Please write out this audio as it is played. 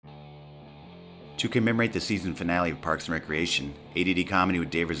To commemorate the season finale of Parks and Recreation, ADD Comedy with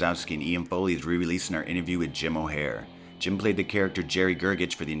Dave Rosowski and Ian Foley is re-releasing our interview with Jim O'Heir. Jim played the character Jerry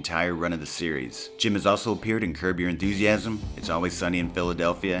Gergich for the entire run of the series. Jim has also appeared in Curb Your Enthusiasm, It's Always Sunny in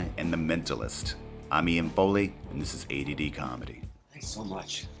Philadelphia, and The Mentalist. I'm Ian Foley, and this is ADD Comedy. Thanks so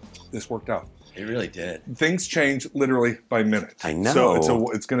much. This worked out. It really did. Things change literally by minute. I know.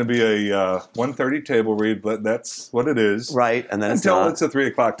 So it's going to be a 1:30 table read, but that's what it is. Right, and then until it's a 3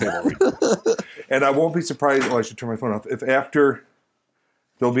 o'clock table read. And I won't be surprised. Oh, I should turn my phone off. If after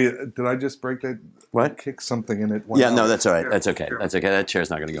there'll be. Did I just break that? What? Kick something in it. Yeah, no, that's all right. That's okay. That's okay. That chair's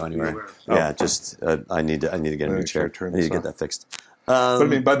not going to go anywhere. Oh. Yeah, just I need to get a new chair. I need to get that fixed. But I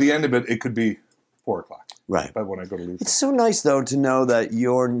mean, by the end of it could be 4 o'clock. Right. By when I go to leave. It's so nice though to know that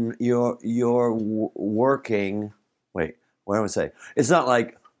you're working. Wait, what do I want to say? It's not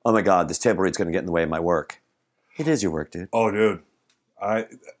like, oh my God, this table read's going to get in the way of my work. It is your work, dude. Oh, dude. I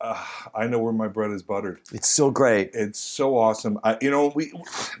know where my bread is buttered. It's so great. It's so awesome.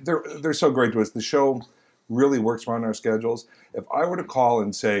 They're so great to us. The show really works around our schedules. If I were to call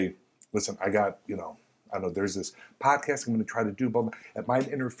and say, listen, I got, I don't know, there's this podcast I'm going to try to do, but it might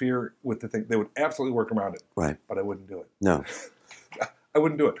interfere with the thing. They would absolutely work around it. Right. But I wouldn't do it. No. I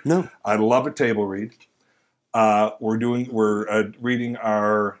wouldn't do it. No. I love a table read. We're reading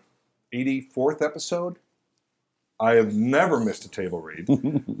our 84th episode. I have never missed a table read,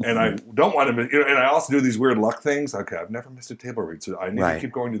 and I don't want to. And I also do these weird luck things. Okay, I've never missed a table read, so I need to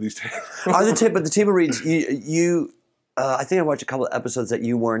keep going to these tables. But the table reads, you I think I watched a couple of episodes that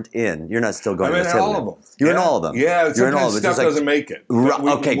you weren't in. You're not still going. I'm in all of them. You're in all of them. Yeah, sometimes stuff doesn't make it.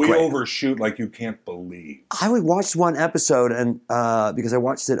 Okay, we great. overshoot like you can't believe. I watched one episode, and because I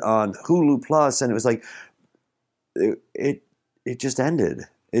watched it on Hulu Plus, and it was like it just ended.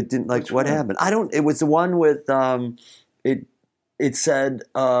 It didn't what happened. It was the one with it said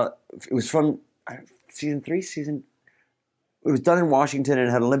it was from season 3, it was done in Washington and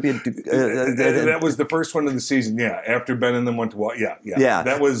it had Olympia. That was the first one of the season. Yeah, after Ben and them went to yeah.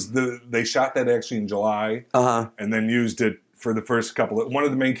 That was they shot that actually in July, and then used it for the first couple. One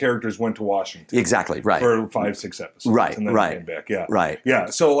of the main characters went to Washington. Exactly, right. For 5-6 episodes. Right, and then right. came back. Yeah. Right. Yeah.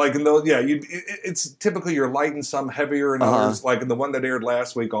 So like in those, it's typically you're light and some heavier and others. Like in the one that aired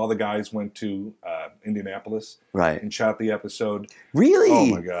last week, all the guys went to Indianapolis. Right. And shot the episode. Really? Oh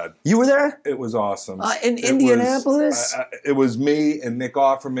my God. You were there? It was awesome. In Indianapolis? It was me and Nick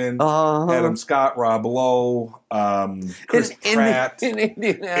Offerman, Adam Scott, Rob Lowe, Chris Pratt. In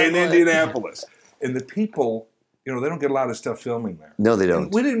Indianapolis. In Indianapolis. And the people... they don't get a lot of stuff filming there. No, they don't.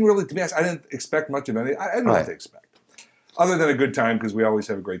 And we didn't really, to be honest, I didn't expect much of anything. I didn't know what to expect. Other than a good time, because we always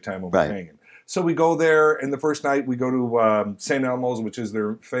have a great time when we're hanging. So we go there, and the first night we go to St. Elmo's, which is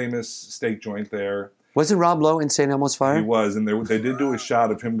their famous steak joint there. Wasn't Rob Lowe in St. Elmo's Fire? He was, and they did do a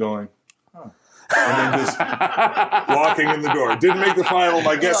shot of him going, and then just walking in the door. Didn't make the final.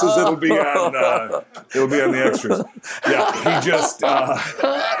 My guess is it'll be on the extras. Yeah, he just. Look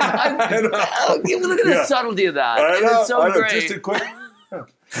at the subtlety of that. I know, it's so great. Just a quick.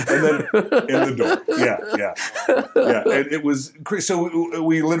 And then in the door. Yeah. And it was so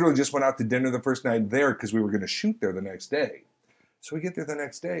we literally just went out to dinner the first night there because we were going to shoot there the next day. So we get there the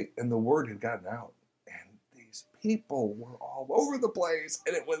next day, and the word had gotten out, and these people were all over the place,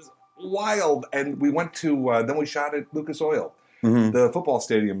 and it was wild. And we went to then we shot at Lucas Oil, the football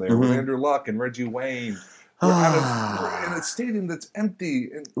stadium there with Andrew Luck and Reggie Wayne. We're in a stadium that's empty.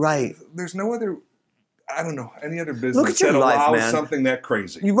 And there's no other. I don't know any other business Look at your that life, allows man. something that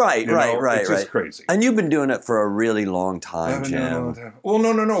crazy. Right. It's just crazy. And you've been doing it for a really long time, Jim. Well,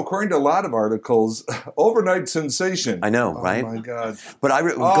 no. According to a lot of articles, overnight sensation. I know, right? Oh my God!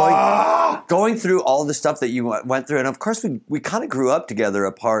 But going through all the stuff that you went through, and of course we kind of grew up together,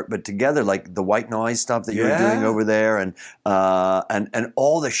 apart, but together, like the White Noise stuff that you were doing over there, and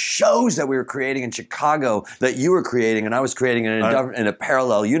all the shows that we were creating in Chicago that you were creating, and I was creating in a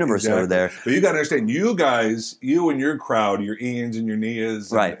parallel universe over there. But you got to understand, you and your crowd, your Ians and your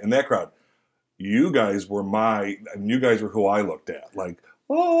Nias, and that crowd, you guys were who I looked at. Like,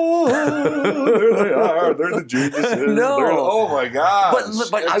 there they are. They're the geniuses. No. Oh my God.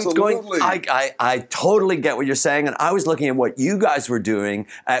 But I was going, I totally get what you're saying. And I was looking at what you guys were doing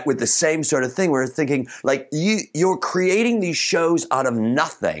with the same sort of thing. We were thinking, like, you're creating these shows out of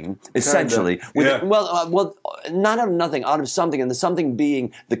nothing, essentially. Well, not out of nothing, out of something. And the something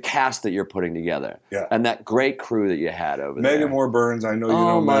being the cast that you're putting together. Yeah. And that great crew that you had over there. Megan Moore Burns, I know you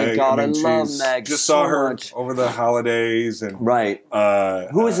know Meg. Oh my God, I love Meg just so saw her much. over the holidays. And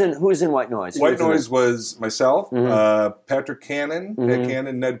Who was in White Noise? White Noise was myself, Patrick Cannon, Pat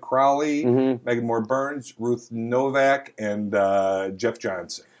Cannon, Ned Crowley, Megan Moore Burns, Ruth Novak, and Jeff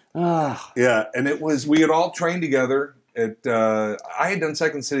Johnson. Yeah, and we had all trained together at. I had done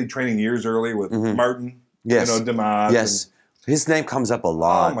Second City training years earlier with Martin. Yes. DeMott. Yes. His name comes up a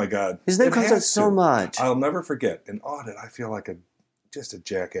lot. Oh my God. His name comes up so much. I'll never forget. And did I feel like just a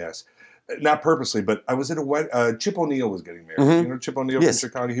jackass. Not purposely, but I was at a wedding. Chip O'Neill was getting married. Mm-hmm. You know Chip O'Neill from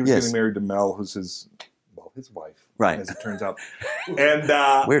Chicago? He was getting married to Mel, who's his wife, right? As it turns out. And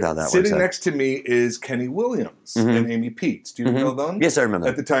weird how that sitting next to me is Kenny Williams and Amy Peets. Do you know them? Yes, I remember.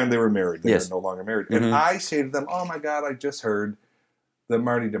 At the time, they were married. They are no longer married. And I say to them, "Oh my God, I just heard that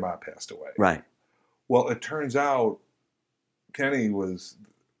Marty DeMott passed away." Right. Well, it turns out Kenny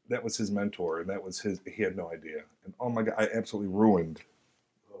that was his mentor, and he had no idea. And oh my God, I absolutely ruined.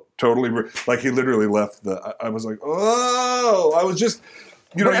 Totally, like he literally left I was like, oh, I was just,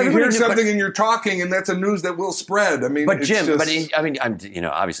 you hear something and you're talking, and that's a news that will spread. I mean, but Jim,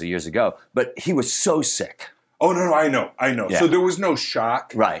 obviously years ago, but he was so sick. Oh no, I know. Yeah. So there was no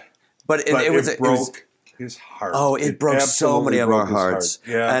shock, right? But it broke his heart. Oh, it broke so many of our hearts.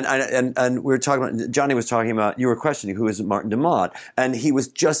 Yeah, and we were talking about. Johnny was talking about. You were questioning who is Martin DeMott, and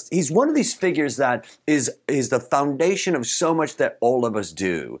he's one of these figures that is the foundation of so much that all of us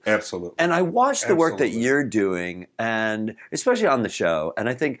do. Absolutely. And I watched the work that you're doing, and especially on the show, and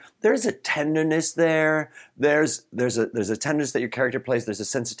I think there's a tenderness there. There's a tenderness that your character plays. There's a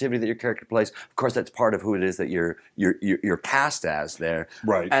sensitivity that your character plays. Of course, that's part of who it is that you're cast as there.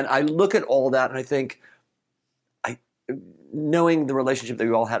 Right. And I look at all that, and I think. Knowing the relationship that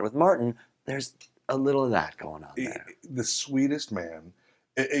we all had with Martin, there's a little of that going on there. The sweetest man.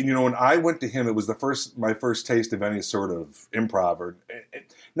 And, when I went to him, it was my first taste of any sort of improv, or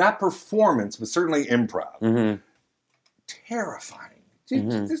not performance, but certainly improv. Mm-hmm. Terrifying.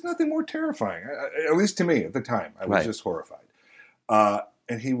 There's nothing more terrifying, at least to me at the time. I was just horrified.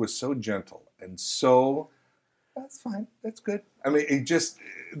 And he was so gentle and so... That's fine. That's good. I mean, it just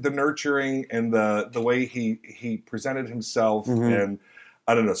the nurturing and the way he presented himself, and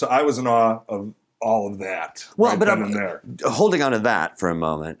I don't know. So I was in awe of all of that. Well, but I'm holding on to that for a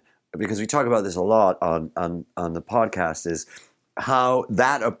moment, because we talk about this a lot on the podcast, is how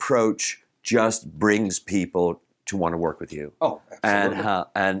that approach just brings people to want to work with you. Oh, absolutely.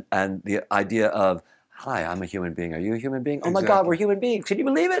 And the idea of, hi, I'm a human being. Are you a human being? Oh my God, we're human beings. Can you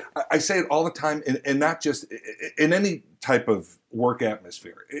believe it? I say it all the time, and not just in any type of work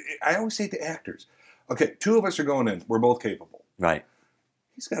atmosphere. I always say to actors, okay, two of us are going in. We're both capable. Right.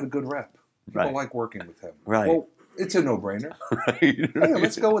 He's got a good rep. People like working with him. Right. Well, it's a no-brainer. Right. Hey,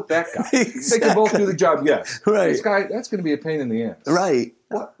 let's go with that guy. Exactly. They can both do the job, yes. Right. This guy, that's going to be a pain in the ass. Right.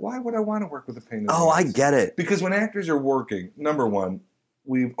 Why would I want to work with a pain in the ass? Oh, I get it. Because when actors are working, number one,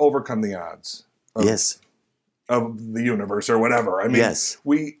 we've overcome the odds. Of the universe or whatever. I mean,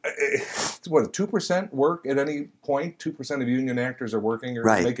 we, 2% work at any point? 2% of union actors are working or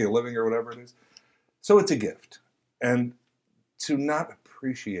making a living or whatever it is. So it's a gift. And to not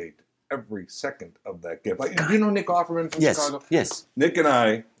appreciate every second of that gift. Like, do you know Nick Offerman from Chicago? Yes. Nick and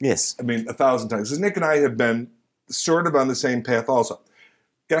I, I mean, 1,000 times. Because Nick and I have been sort of on the same path also.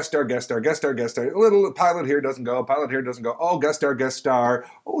 Guest star. A little pilot here doesn't go. Oh, guest star.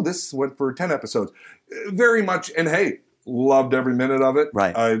 Oh, this went for 10 episodes. Very much, and hey, loved every minute of it.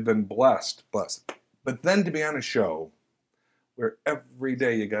 Right. I've been blessed. But then to be on a show where every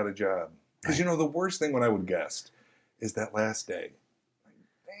day you got a job. Because, the worst thing when I would guest is that last day.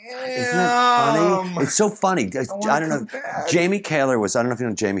 Isn't that funny? It's so funny. I don't know. Jamie Kaler was, I don't know if you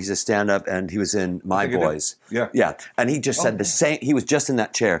know Jamie, he's a stand-up, and he was in My Boys. Yeah. And he just said the same, he was just in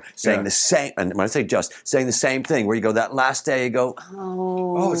that chair saying the same, and when I say just, saying the same thing, where you go, that last day, you go,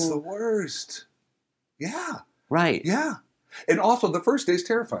 oh, it's the worst. Yeah. Right. Yeah. And also, the first day is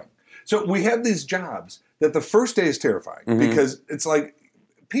terrifying. So we have these jobs that the first day is terrifying because it's like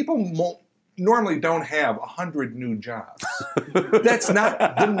people normally don't have 100 new jobs. That's not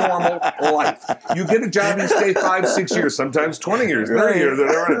the normal life. You get a job, you stay 5-6 years, sometimes 20 years, 30 years.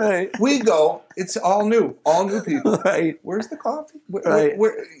 Right. We go, it's all new people. Right. Where's the coffee?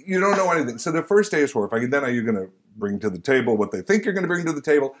 Where, you don't know anything. So the first day is horrifying. And then are you going to bring to the table what they think you're going to bring to the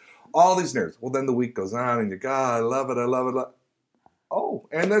table? All these nerves. Well, then the week goes on, and you go, I love it. Oh,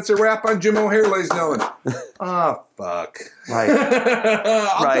 and that's a wrap on Jim O'Heir, ladies and gentlemen. Fuck. Right.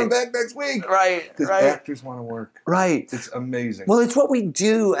 I'll come back next week. Right. Because actors want to work. Right. It's amazing. Well, it's what we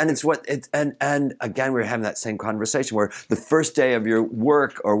do, and it's what it's and again, we're having that same conversation where the first day of your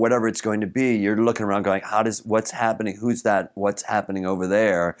work or whatever it's going to be, you're looking around going, what's happening? Who's that? What's happening over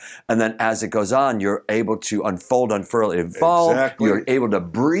there? And then as it goes on, you're able to unfold, unfurl, evolve. Exactly. You're able to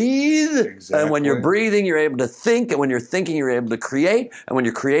breathe. Exactly. And when you're breathing, you're able to think. And when you're thinking, you're able to create. create, and when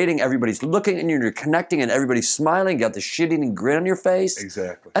you're creating, everybody's looking and you're connecting and everybody's smiling, you got the shit-eating grin on your face.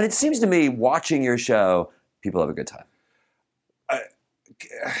 Exactly. And it seems to me, watching your show, people have a good time.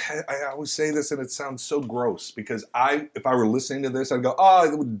 I always say this, and it sounds so gross, because if I were listening to this, I'd go,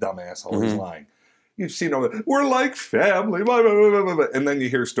 oh, the dumb asshole, he's lying. You've seen all that. We're like family, blah, blah, blah, blah, blah. And then you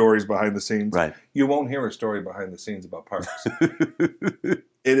hear stories behind the scenes. Right. You won't hear a story behind the scenes about Parks.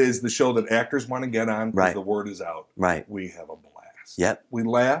 It is the show that actors want to get on because the word is out. Right. We have a blast. Yep. We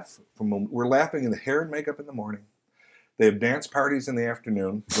laugh. We're laughing in the hair and makeup in the morning. They have dance parties in the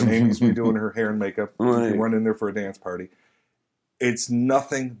afternoon when Amy's doing her hair and makeup. Right. You can run in there for a dance party. It's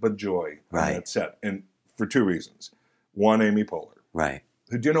nothing but joy on that set. And for two reasons. One, Amy Poehler. Right.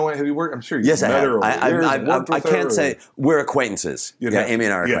 Do you know, have you worked? I'm sure you've Yes, met I have. her over years and worked I with her, can't say we're acquaintances. Yeah, Amy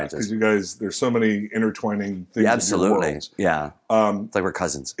and I are Yeah, acquaintances. because you guys, there's so many intertwining things. Yeah, in absolutely. your worlds. Yeah. It's like we're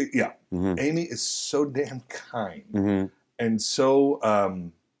cousins. Yeah. Mm-hmm. Amy is so damn kind. Mm-hmm. And so, I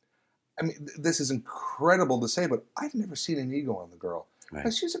mean, this is incredible to say, but I've never seen an ego on the girl. Right.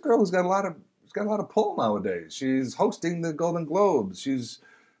 Like, she's a girl who's got a lot of pull nowadays. She's hosting the Golden Globes. She's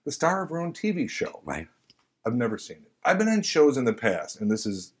the star of her own TV show. Right. I've never seen it. I've been on shows in the past, and this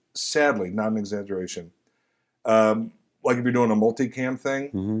is sadly not an exaggeration. Like if you're doing a multicam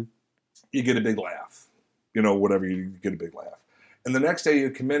thing, you get a big laugh. You know, whatever, you get a big laugh. And the next day you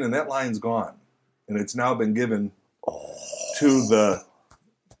come in and that line's gone. And it's now been given to the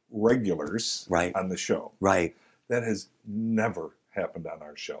regulars on the show. Right. That has never happened on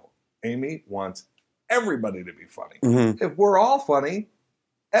our show. Amy wants everybody to be funny. If we're all funny,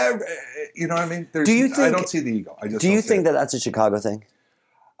 you know what I mean? I don't see the ego. Do you think that that's a Chicago thing?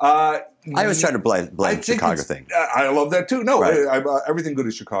 I was trying to blame Chicago thing. I love that too. No, Right. Everything good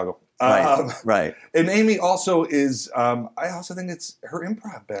is Chicago. Right. And Amy also is, I also think it's her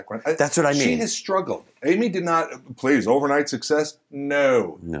improv background. That's what I mean. She has struggled. Amy did not, please, overnight success?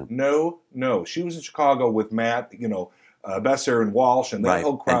 No. She was in Chicago with Matt, Besser and Walsh and that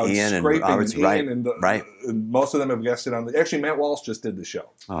whole crowd, and Ian scraping and Ian, Roberts, and most of them have guested on actually, Matt Walsh just did the show.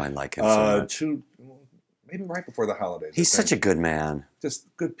 Oh, I like him so much. Maybe right before the holidays. He's such a good man.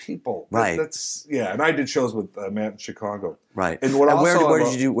 Just good people. Right. And I did shows with Matt in Chicago. Right. And where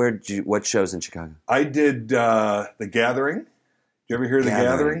did you what shows in Chicago? I did The Gathering. Did you ever hear The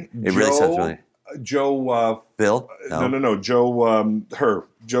Gathering? It really sounds really. Joe. Bill? No. Joe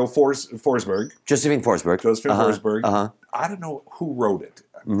Forsberg. Josephine Forsberg. Forsberg. I don't know who wrote it.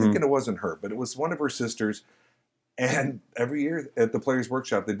 I'm thinking it wasn't her, but it was one of her sisters. And every year at the Players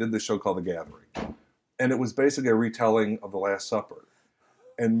Workshop, they did this show called The Gathering. And it was basically a retelling of The Last Supper.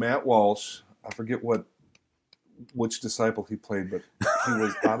 And Matt Walsh, I forget which disciple he played, but he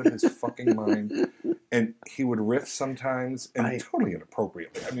was out of his fucking mind. And he would riff sometimes, and totally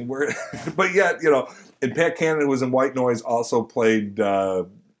inappropriately. I mean, but yet, and Pat Cannon, who was in White Noise, also played,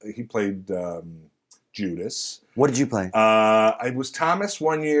 he played Judas. What did you play? I was Thomas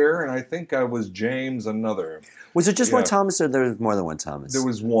one year, and I think I was James another. Was it just one Thomas, or there was more than one Thomas? There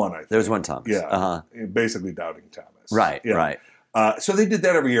was one, I think. There was one Thomas. Yeah. Basically doubting Thomas. Right, right. So they did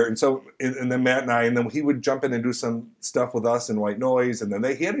that every year. And so, and then Matt and I, and then he would jump in and do some stuff with us in White Noise. And then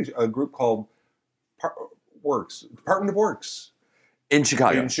he had a group called Department of Works. In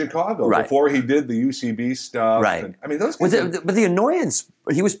Chicago. Right. Before he did the UCB stuff. Right. And, I mean, those guys. But the annoyance,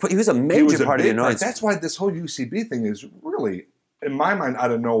 he was a major part of the annoyance. That's why this whole UCB thing is really, in my mind,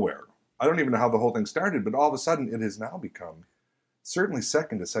 out of nowhere. I don't even know how the whole thing started, but all of a sudden it has now become certainly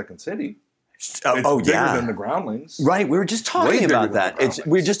second to Second City. It's bigger than the Groundlings. Right, we were just talking about that.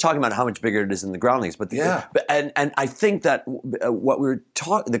 We were just talking about how much bigger it is than the Groundlings. But and I think that what we were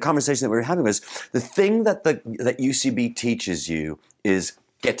the conversation that we were having was the thing that that UCB teaches you is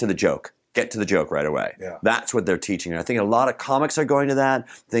get to the joke. Get to the joke right away. Yeah. That's what they're teaching. And I think a lot of comics are going to that,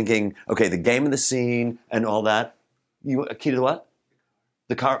 thinking, okay, the game of the scene and all that. You key to the what?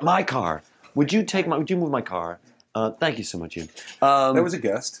 The car. My car. Would you move my car? Thank you so much, Ian. That was a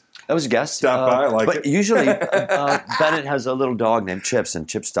guest. That was a guest. Stop by, I like it. But usually, Bennett has a little dog named Chips, and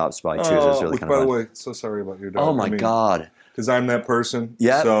Chips stops by too. So it's really kind of fun. By the way, so sorry about your dog. Oh my God. Because I'm that person.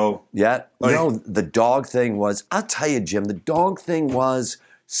 Yeah. So the dog thing was. I'll tell you, Jim. The dog thing was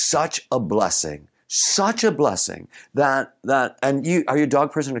such a blessing. Such a blessing that and you are you a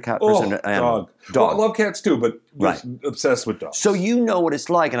dog person or a cat person? Dog. Well, I love cats too, but just obsessed with dogs. So you know what it's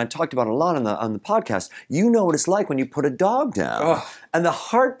like, and I talked about it a lot on the podcast. You know what it's like when you put a dog down, and the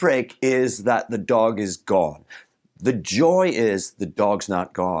heartbreak is that the dog is gone. The joy is the dog's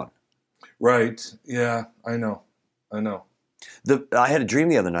not gone. Right? Yeah, I know. I had a dream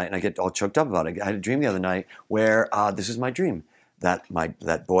the other night, and I get all choked up about it. I had a dream the other night where this is my dream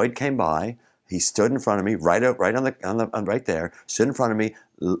that Boyd came by. He stood in front of me, right there, stood in front of me,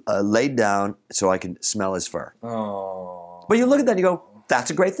 laid down so I could smell his fur. Oh. But you look at that and you go, that's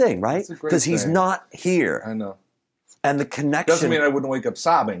a great thing, right? It's a great Because he's thing. not here. I know. And the connection... Doesn't mean I wouldn't wake up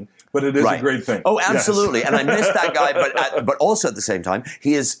sobbing, but it is a great thing. Oh, absolutely. Yes. And I miss that guy, but also at the same time,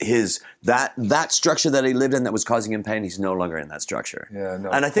 he is that structure that he lived in that was causing him pain, he's no longer in that structure. Yeah, no,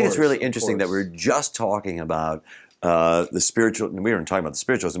 and I think it's really of interesting that we're just talking about the spiritual, we weren't talking about the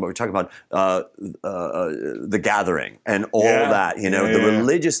spiritualism, but we're talking about the gathering and all that, the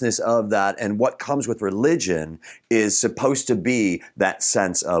religiousness of that, and what comes with religion is supposed to be that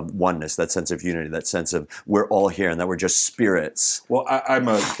sense of oneness, that sense of unity, that sense of we're all here and that we're just spirits. Well, I'm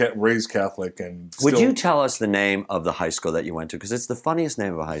a raised Catholic, and Would you tell us the name of the high school that you went to? Because it's the funniest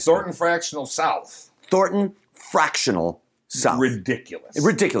name of a high school. Thornton Fractional South. Thornton Fractional South. Ridiculous.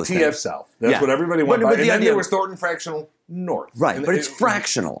 Ridiculous TF name. South. That's what everybody went by. And then there was Thornton Fractional North. Right, and but it's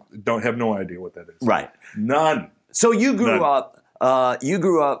fractional. Have no idea what that is. Right. None. So you grew up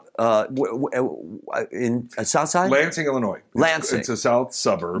in South Side? Lansing, Illinois. Lansing. It's a south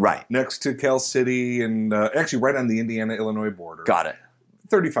suburb. Right. Next to Cal City and actually right on the Indiana-Illinois border. Got it.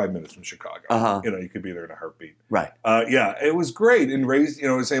 35 minutes from Chicago. Uh-huh. You could be there in a heartbeat. Right. It was great. And raised, I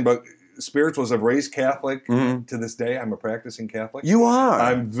was saying about spirituals. I've raised Catholic to this day. I'm a practicing Catholic. You are.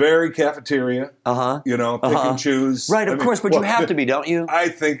 I'm very cafeteria. Pick and choose. Right, of course, but you have to be, don't you? I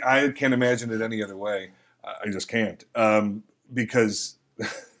think I can't imagine it any other way. I just can't. Because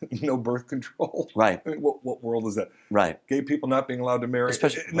no birth control. Right. I mean, what world is that? Right. Gay people not being allowed to marry.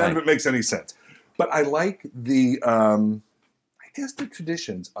 None of it makes any sense. But I like the, I guess the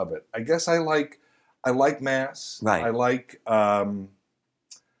traditions of it. I guess I like Mass. Right. I like,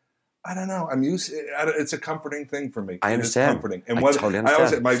 I don't know. I'm used. It's a comforting thing for me. I understand. It's comforting. And I totally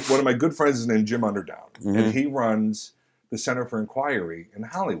understand. One of my good friends is named Jim Underdown, and he runs the Center for Inquiry in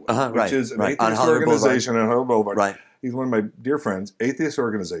Hollywood, which is an atheist organization on Hollywood Boulevard. Right. He's one of my dear friends, atheist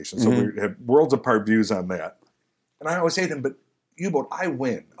organization. So we have worlds apart views on that. And I always say to him, "But U-Boat, I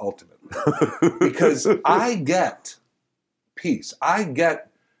win ultimately because I get peace. I get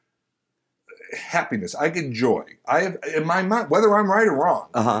happiness. I get joy. I have in my mind, whether I'm right or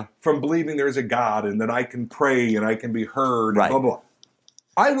wrong, from believing there's a God and that I can pray and I can be heard and blah, blah.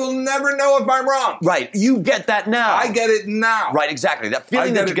 I will never know if I'm wrong. Right. You get that now. I get it now. Right, exactly. That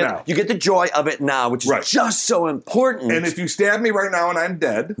feeling that you get the joy of it now, which is just so important. And if you stab me right now and I'm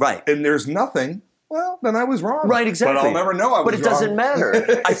dead, and there's nothing, well, then I was wrong. Right, exactly. But I'll never know I was wrong. But it doesn't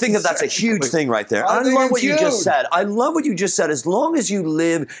matter. I think that's a huge thing right there. I love what you just said. I love what you just said. As long as you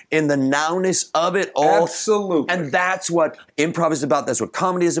live in the nowness of it all. Absolutely. And that's what improv is about. That's what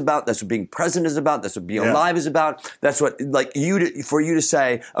comedy is about. That's what being present is about. That's what being alive is about. That's what, for you to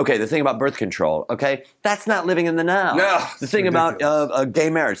say, okay, the thing about birth control, okay, that's not living in the now. No, the thing about gay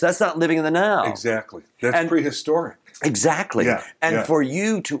marriage, that's not living in the now. Exactly. That's prehistoric. Exactly. Yeah, and for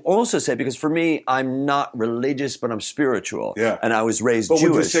you to also say, because for me, I'm not religious, but I'm spiritual. Yeah. And I was raised Jewish.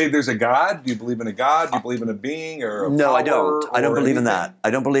 But would you say there's a God? Do you believe in a God? Do you believe in a being or a No, power? I don't. I don't believe in anything? that. I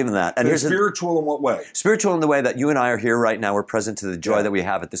don't believe in that. And here's spiritual in what way? Spiritual in the way that you and I are here right now. We're present to the joy that we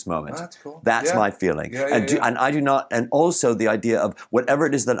have at this moment. Oh, that's cool. That's my feeling. And I do not, and also the idea of whatever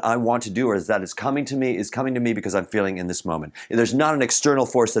it is that I want to do or that is coming to me because I'm feeling in this moment. There's not an external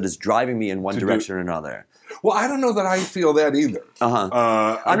force that is driving me in one direction or another. Well, I don't know that I feel that either.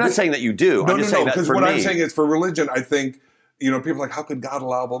 I'm not saying that you do. I'm just saying that for me. What I'm saying is for religion, I think, people are like, how could God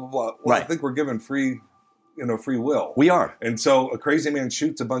allow blah, blah, blah. Well, I think we're given free will. We are. And so a crazy man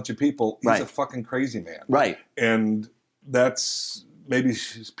shoots a bunch of people. He's a fucking crazy man. Right. And that's, maybe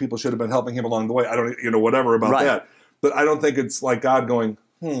people should have been helping him along the way. I don't, whatever about that. But I don't think it's like God going,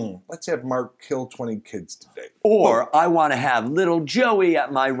 let's have Mark kill 20 kids today. Or I want to have little Joey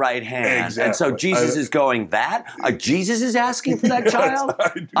at my right hand. Exactly. And so Jesus is going, Jesus is asking for that child?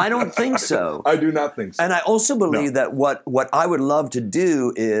 I don't think so. I do not think so. And I also believe that what I would love to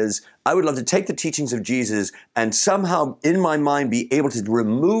do is I would love to take the teachings of Jesus and somehow in my mind be able to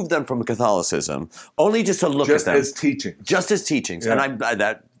remove them from Catholicism, only just to look at them. Just as teachings. Yeah. And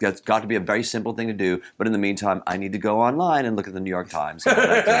that's got to be a very simple thing to do. But in the meantime, I need to go online and look at the New York Times.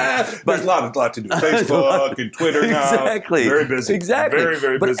 There's a lot to do. Facebook and Twitter now. Exactly. Very busy. Exactly. Very,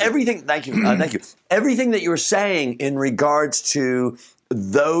 very busy. But everything, thank you. Everything that you're saying in regards to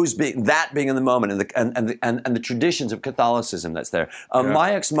being in the moment and the traditions of Catholicism that's there.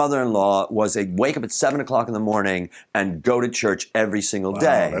 My ex-mother-in-law was wake up at 7:00 in the morning and go to church every single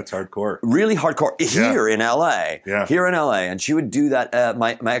day. Wow, that's hardcore. Really hardcore here in LA. Yeah. Here in LA. And she would do that,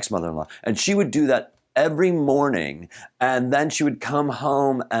 my ex-mother-in-law, and she would do that every morning, and then she would come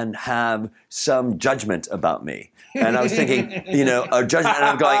home and have some judgment about me. And I was thinking, a judgment, and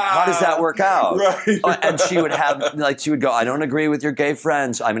I'm going, how does that work out? Right. And she would go, I don't agree with your gay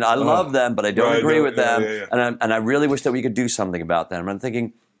friends. I mean, I love them, but I don't agree with them. Yeah. And I really wish that we could do something about them. And I'm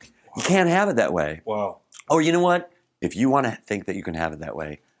thinking, you can't have it that way. Wow. Or you know what? If you want to think that you can have it that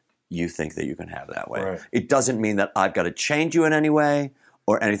way, you think that you can have it that way. Right. It doesn't mean that I've got to change you in any way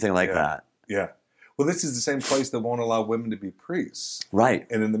or anything like that. Yeah. Well, this is the same place that won't allow women to be priests. Right.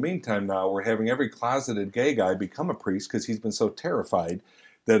 And in the meantime now, we're having every closeted gay guy become a priest because he's been so terrified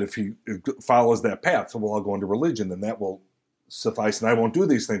that if he follows that path, so we'll all go into religion, then that will suffice and I won't do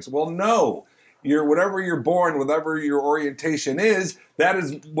these things. Well, no. Whatever you're born, whatever your orientation is, that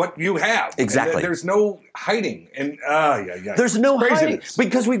is what you have. Exactly. And there's no hiding. And there's no hiding craziness.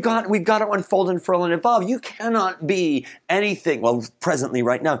 because we've got to unfold and furl and evolve. You cannot be anything. Well, presently,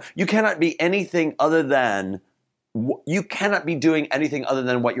 right now, you cannot be anything other than. You cannot be doing anything other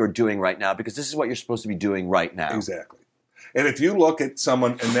than what you're doing right now because this is what you're supposed to be doing right now. Exactly. And if you look at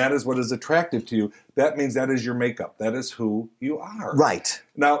someone and that is what is attractive to you, that means that is your makeup. That is who you are. Right.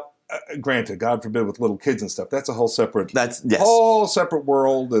 Now. Granted, God forbid, with little kids and stuff, that's a whole separate, yes. whole separate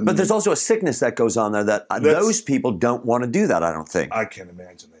world. And but there's also a sickness that goes on there that those people don't want to do that. I don't think. I can't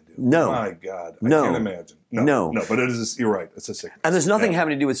imagine they do. No, my God, I no. can't imagine. No. But it is. You're right. It's a sickness. And there's nothing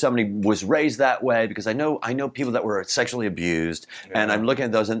having to do with somebody who was raised that way because I know people that were sexually abused, and I'm looking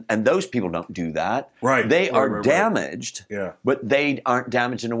at those, and those people don't do that. Right. They are damaged. Yeah. But they aren't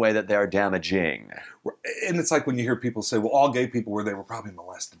damaged in a way that they are damaging. And it's like when you hear people say, "Well, all gay people were probably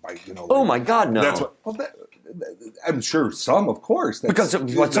molested by Oh my God, no! That's what. Well, I'm sure some, of course, because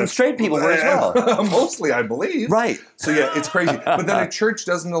some straight people were as well. Mostly, I believe. Right. So yeah, it's crazy. But then a church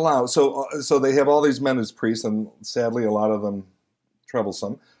doesn't allow. So they have all these men as priests, and sadly, a lot of them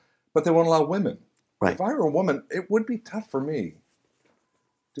troublesome. But they won't allow women. Right. If I were a woman, it would be tough for me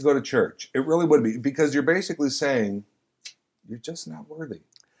to go to church. It really would be because you're basically saying you're just not worthy.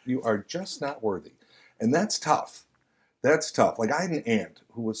 You are just not worthy. And that's tough. That's tough. Like I had an aunt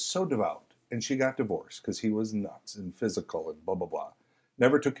who was so devout, and she got divorced because he was nuts and physical and blah, blah, blah.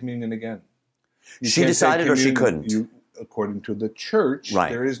 Never took communion again. She decided or she couldn't? According to the church,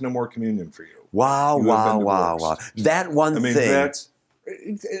 there is no more communion for you. Wow. That one thing. That's...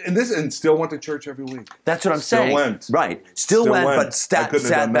 And still went to church every week. That's what I'm saying. Went. Right. Still went, but sat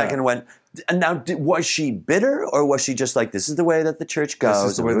back and went. And now, was she bitter, or was she just like, this is the way that the church goes?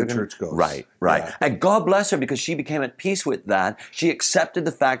 This is the way the church goes. Right. Yeah. And God bless her because she became at peace with that. She accepted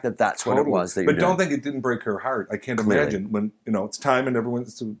the fact that that's what it was. That but don't think it didn't break her heart. I can't imagine when, it's time and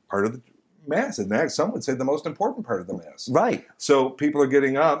everyone's part of the Mass. And some would say the most important part of the Mass. Right. So people are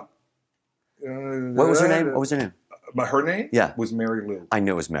getting up. What was her name? Her name? Yeah. Was Mary Lou. I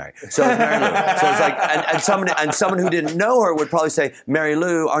knew it was Mary. So it was Mary Lou. So it's like, and someone who didn't know her would probably say, Mary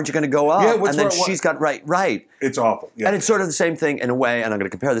Lou, aren't you going to go up? Yeah, and then she's got, right. It's awful. Yeah. And it's sort of the same thing in a way, and I'm going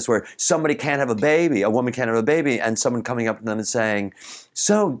to compare this, where somebody can't have a baby, a woman can't have a baby, and someone coming up to them and saying,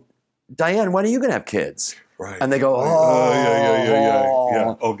 so, Diane, when are you going to have kids? Right. And they go,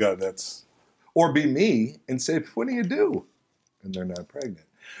 yeah. Oh, God, that's... Or be me and say, what do you do? And they're not pregnant.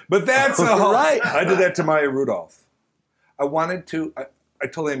 But that's right. I did that to Maya Rudolph. I wanted to. I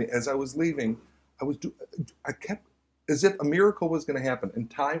told Amy as I was leaving, I kept as if a miracle was going to happen and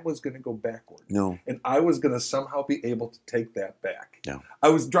time was going to go backward. No. And I was going to somehow be able to take that back. No. I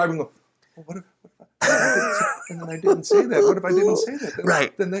was driving. Well, what if and then I didn't say that? What if I didn't say that? Then,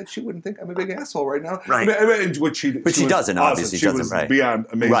 right. Then she wouldn't think I'm a big asshole right now. Right. But she doesn't. Awesome. Obviously, she doesn't. was right. beyond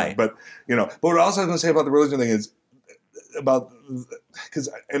amazing. Right. But But what else I was going to say about the religion thing is about because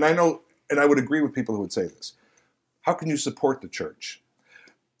I know, and I would agree with people who would say this. How can you support the church?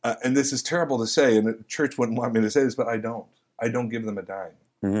 And this is terrible to say, and the church wouldn't want me to say this, but I don't. I don't give them a dime.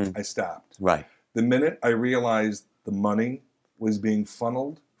 Mm-hmm. I stopped. Right. The minute I realized the money was being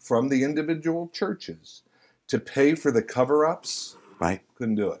funneled from the individual churches to pay for the cover-ups, right,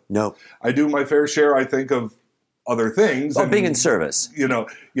 couldn't do it. No. I do my fair share, I think, of other things. Well, being in service.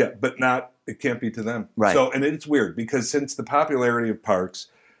 But not, it can't be to them. Right. So, and it's weird, because since the popularity of parks,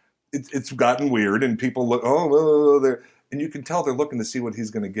 it's gotten weird, and people look, and you can tell they're looking to see what he's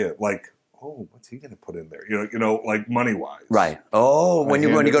going to get. Like, what's he going to put in there? Like money-wise. Right. Oh, when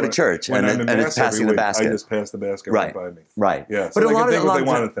you go to church and it's passing the basket. I just pass the basket right by me. Right. Yeah. But So a lot they of think what they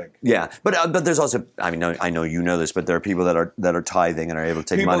want to think. Yeah. But there's also, I mean, I know you know this, but there are people that are tithing and are able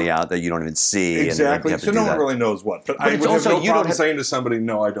to take money out that you don't even see. Exactly. And So no one really knows what. But I would have no problem saying to somebody,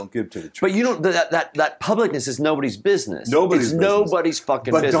 no, I don't give to the church. But you don't. That publicness is nobody's business. Nobody's it's business. nobody's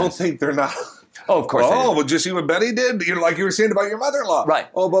fucking business. But don't think they're not. Oh, of course. Oh, well, just see what Betty did? You know, like you were saying about your mother-in-law. Right.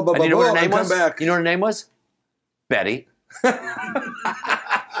 Oh, and you know what her name was? Come back. You know what her name was? Betty.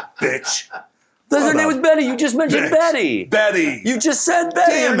 Bitch. Her name was Betty. You just mentioned Betty. Betty. You just said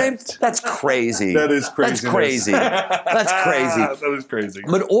Betty. Damn Her name. it. That's crazy. That is crazy. That's crazy. That's crazy. That is crazy.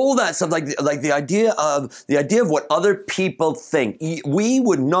 But all that stuff, like the idea of what other people think, we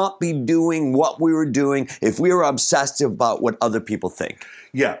would not be doing what we were doing if we were obsessed about what other people think.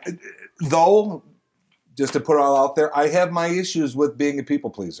 Yeah. Though, just to put it all out there, I have my issues with being a people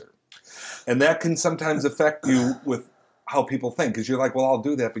pleaser. And that can sometimes affect you with how people think. Because you're like, well, I'll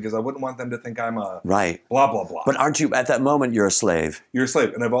do that because I wouldn't want them to think I'm a blah, blah, blah. But aren't you, at that moment, you're a slave? You're a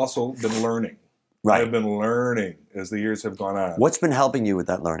slave. And I've also been learning. Right. I've been learning as the years have gone on. What's been helping you with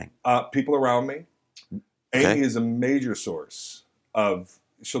that learning? People around me. Okay. Amy is a major source of,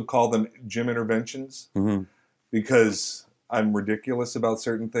 she'll call them gym interventions, because I'm ridiculous about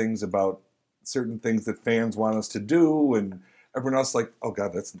certain things that fans want us to do, and everyone else like, oh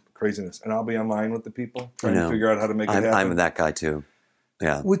God, that's craziness. And I'll be online with the people trying to figure out how to make it happen. I'm that guy too.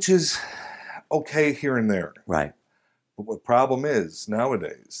 Yeah. Which is okay here and there. Right. But what problem is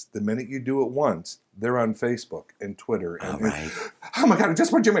nowadays, the minute you do it once, they're on Facebook and Twitter. And, oh my God,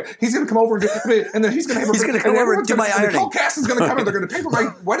 just what Jimmy, he's going to come over and then he's going to have he's going to come over and do my ironing. The whole cast is going to come and they're going to pay for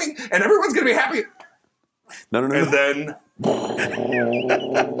my wedding and everyone's going to be happy. No. And then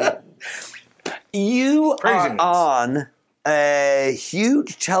you are on a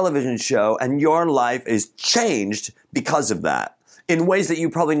huge television show and your life is changed because of that in ways that you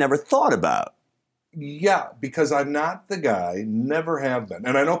probably never thought about. Yeah, because I'm not the guy, never have been.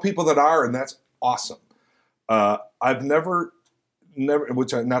 And I know people that are, and that's awesome. I've never,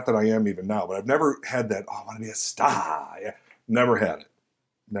 not that I am even now, but I've never had that, oh, I want to be a star. Yeah, never had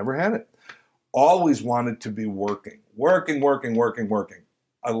it. Always wanted to be working.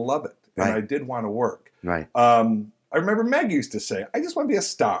 I love it. And I did want to work. Right. I remember Meg used to say, I just want to be a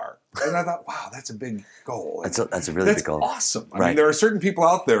star. And I thought, wow, that's a big goal. That's a really big goal. That's awesome. I mean, there are certain people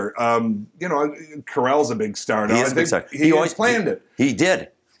out there, Carell's a big star now. He is a big star. He always planned it. He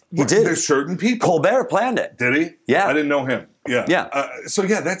did. He did. There's certain people. Colbert planned it. Did he? Yeah. I didn't know him. Yeah. Yeah. So,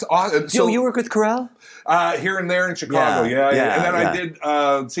 that's awesome. So, you work with Carell? Here and there in Chicago, yeah. And then I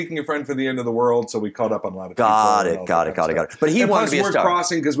did Seeking a Friend for the End of the World, so we caught up on a lot of Got people. Got it. But he wanted to be a star. We're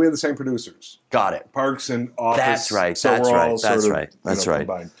crossing because we have the same producers. Got it. Parks and Office. That's right. So that's we're right. all That's sort of, right. That's right.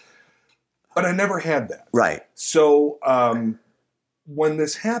 Combined. But I never had that. Right. So when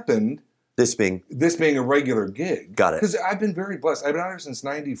this happened, this being a regular gig. Got it. Because I've been very blessed. I've been out here since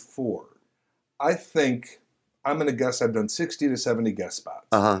 '94. I think I'm going to guess I've done 60 to 70 guest spots.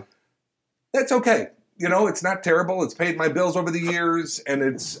 That's okay. It's not terrible. It's paid my bills over the years, and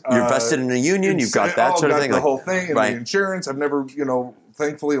it's you're vested in a union. You've got that sort of thing. The whole thing, and the insurance. I've never,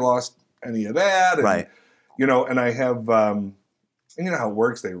 thankfully lost any of that. And, and I have, and you know how it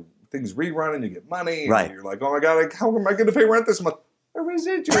works. Things rerun, and you get money. And you're like, oh my God, how am I going to pay rent this month? A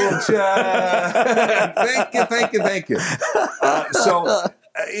residual check. Thank you.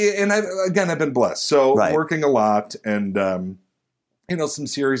 And I've been blessed. So working a lot, and some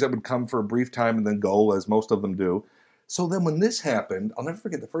series that would come for a brief time and then go, as most of them do. So then when this happened, I'll never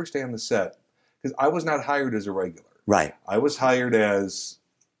forget the first day on the set, because I was not hired as a regular. Right. I was hired as,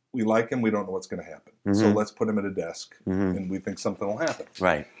 we like him, we don't know what's going to happen. So let's put him at a desk, and we think something will happen.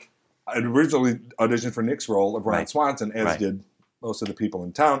 Right. I'd originally auditioned for Nick's role of Ron Swanson, as did most of the people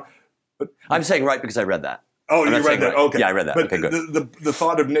in town. But I'm saying because I read that. Oh, you read that? Okay. Yeah, I read that. But okay, good. The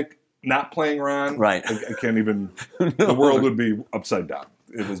thought of Nick not playing Ron, I can't even, the world would be upside down.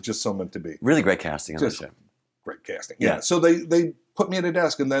 It was just so meant to be. Really great casting on the show. Great casting. Yeah. So they put me at a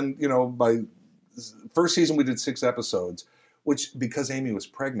desk, and then, by first season we did 6 episodes, which, because Amy was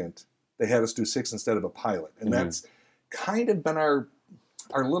pregnant, they had us do 6 instead of a pilot. And that's kind of been our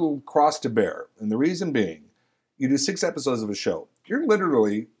little cross to bear. And the reason being, you do 6 episodes of a show. You're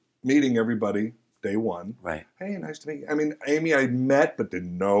literally meeting everybody day one. Right. Hey, nice to meet you. I mean, Amy I met but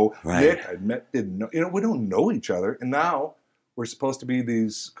didn't know. Right. Nick I met, didn't know. We don't know each other. And now we're supposed to be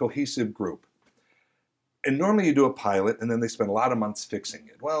these cohesive group. And normally you do a pilot, and then they spend a lot of months fixing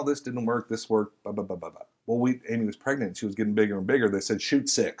it. Well, this didn't work. This worked. Blah, blah, blah, blah, blah. Well, Amy was pregnant. She was getting bigger and bigger. They said, shoot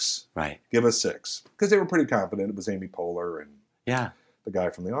 6. Right. Give us 6. Because they were pretty confident it was Amy Poehler and the guy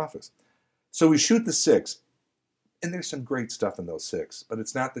from The Office. So we shoot the 6. And there's some great stuff in those 6. But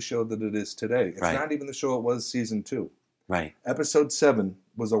it's not the show that it is today. It's not even the show it was season 2. Right. Episode 7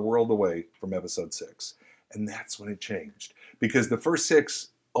 was a world away from episode 6. And that's when it changed. Because the first 6,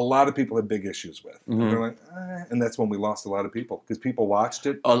 a lot of people had big issues with. And they're like, and that's when we lost a lot of people. Because people watched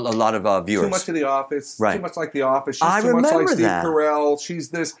it. A lot of viewers. Too much of The Office. Right. Too much like The Office. She's I too much like Steve that. Carell. She's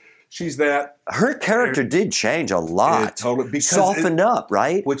this. she's that. Her character did change a lot. Totally, softened up,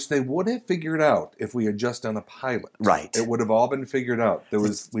 right? Which they would have figured out if we had just done a pilot. Right. It would have all been figured out.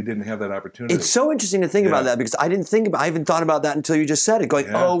 We didn't have that opportunity. It's so interesting to think about that because I haven't thought about that until you just said it. Going,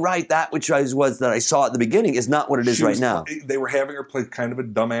 oh right, that which was that I saw at the beginning is not what it is right now. They were having her play kind of a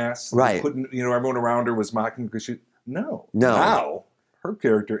dumbass. Right. Everyone around her was mocking because No. Now her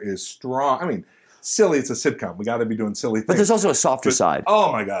character is strong. I mean, silly. It's a sitcom. We got to be doing silly things. But there's also a softer side.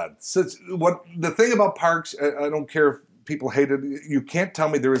 Oh my God! The thing about Parks? I don't care if people hate it. You can't tell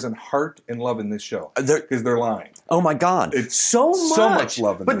me there isn't heart and love in this show because they're lying. Oh my God! It's so much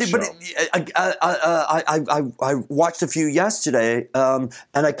love in this show. I watched a few yesterday, and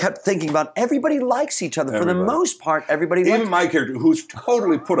I kept thinking about everybody likes each other for the most part. Everybody, even my character, who's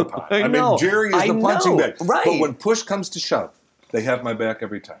totally put upon. I mean, Jerry is the punching bag. Right. But when push comes to shove, they have my back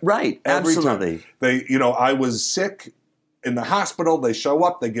every time. Right. Every Absolutely. time. I was sick in the hospital. They show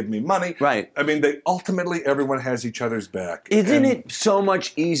up. They give me money. Right. I mean, ultimately everyone has each other's back. Isn't it so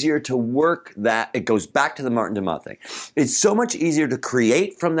much easier to work that? It goes back to the Martin DeMott thing. It's so much easier to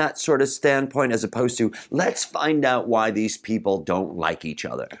create from that sort of standpoint as opposed to let's find out why these people don't like each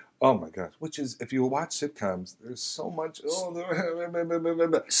other. Oh my gosh! Which is, if you watch sitcoms, there's so much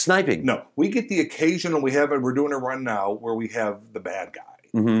sniping. No, we get the occasional. We're doing a run now where we have the bad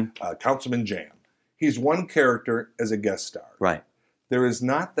guy, Councilman Jam. He's one character as a guest star. Right. There is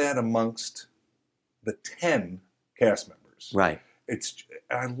not that amongst the 10 cast members. Right.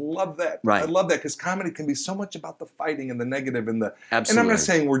 I love that. Right. I love that because comedy can be so much about the fighting and the negative and the. Absolutely. And I'm not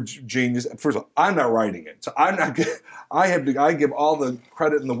saying we're genius. First of all, I'm not writing it, so I'm not. I give all the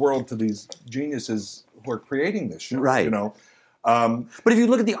credit in the world to these geniuses who are creating this show. Right. But if you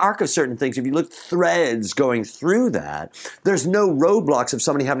look at the arc of certain things, if you look threads going through that, there's no roadblocks of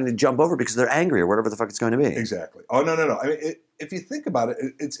somebody having to jump over because they're angry or whatever the fuck it's going to be. Exactly. Oh no. I mean, if you think about it,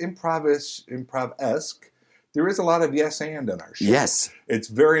 it's improv-esque. There is a lot of yes and in our show. Yes. It's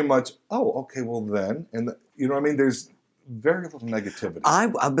very much, okay, well then. And, there's very little negativity.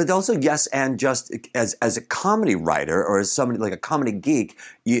 But also yes and just as a comedy writer or as somebody like a comedy geek,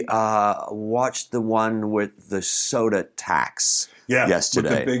 you watched the one with the soda tax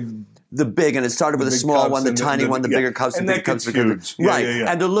yesterday. With the big, and it started with a small one, the tiny one, the bigger cups, and the big cups. Huge. Right. Yeah.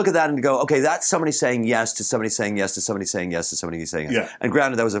 And to look at that and to go, okay, that's somebody saying yes to somebody saying yes to somebody saying yes to somebody saying yes. Yeah. And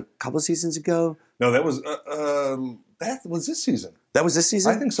granted, that was a couple of seasons ago. No, that was this season. That was this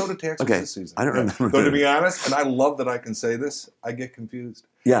season? I think Soda Tax was this season. I don't remember. Though to be honest, and I love that I can say this, I get confused.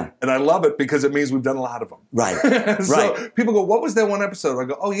 Yeah. And I love it because it means we've done a lot of them. Right. So people go, what was that one episode? I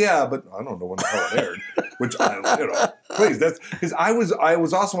go, oh yeah, but I don't know when the hell it aired. Which please, that's because I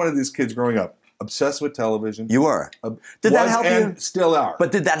was also one of these kids growing up. Obsessed with television. You were. Did that help you? Still are.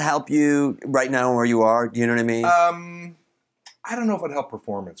 But did that help you right now where you are? Do you know what I mean? I don't know if it helped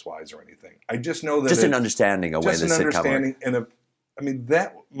performance-wise or anything. I just know that just an understanding of way the sitcom works. And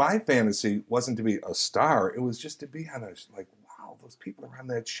that my fantasy wasn't to be a star. It was just to be on wow, those people are on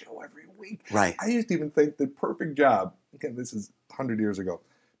that show every week. Right. I used to even think the perfect job. Again, this is 100 years ago.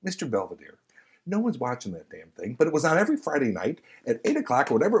 Mr. Belvedere. No one's watching that damn thing, but it was on every Friday night at 8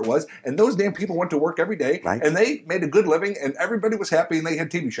 o'clock or whatever it was, and those damn people went to work every day, and they made a good living, and everybody was happy, and they had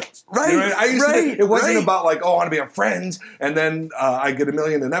TV shows. Right, it wasn't about I want to be on Friends, and then I get $1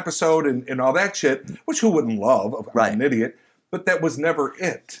 million an episode and all that shit, which who wouldn't love? I'm an idiot. But that was never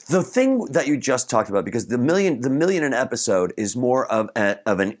it. The thing that you just talked about, because the million an episode is more of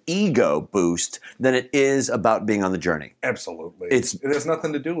an ego boost than it is about being on the journey. Absolutely. It has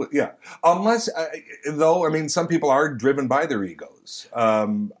nothing to do with, unless, some people are driven by their egos. You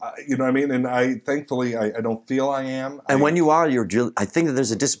know what I mean? And thankfully, I don't feel I am. And when you are, I think that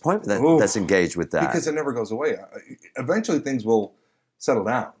there's a disappointment that's engaged with that. Because it never goes away. Eventually things will settle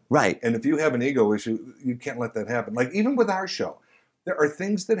down. Right. And if you have an ego issue, you can't let that happen. Like even with our show, there are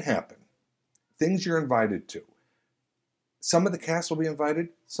things that happen, things you're invited to. Some of the cast will be invited,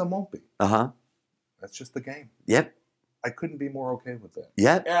 some won't be. Uh-huh. That's just the game. Yep. I couldn't be more okay with that.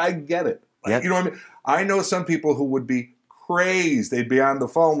 Yep. And I get it. Yep. You know what I mean? I know some people who would be crazed. They'd be on the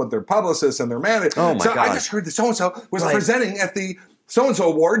phone with their publicist and their manager. Oh my God. I just heard that so-and-so was presenting at the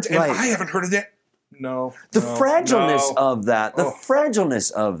so-and-so awards, and I haven't heard of that. No. The fragileness of that. The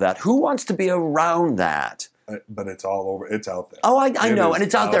fragileness of that. Who wants to be around that? But it's all over. It's out there. Oh, I know, and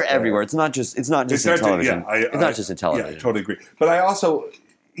it's out there everywhere. It's not just in television. It's not just in television. Yeah, I totally agree. But I also,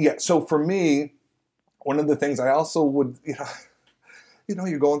 so for me, one of the things I also would,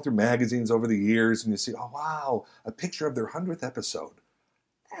 you're going through magazines over the years and you see, oh, wow, a picture of their 100th episode.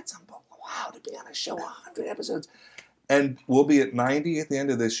 That's unbelievable. Wow, to be on a show 100 episodes. And we'll be at 90 at the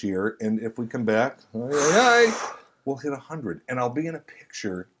end of this year. And if we come back, we'll hit 100. And I'll be in a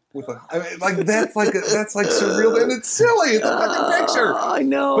picture with a, I mean, like that's like surreal, and it's silly. It's a fucking picture. I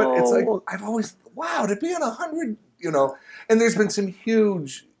know, but it's like I've always to be on 100, and there's been some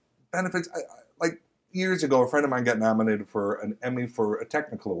huge benefits. Like years ago, a friend of mine got nominated for an Emmy for a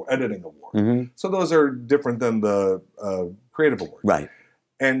technical award, editing award. Mm-hmm. So those are different than the creative award, right?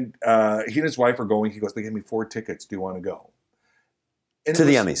 And he and his wife are going. He goes, they gave me 4 tickets. Do you want to go? And To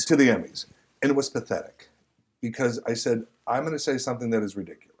the Emmys. To the Emmys. And it was pathetic because I said, I'm going to say something that is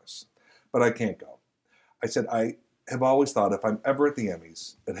ridiculous, but I can't go. I said, I have always thought if I'm ever at the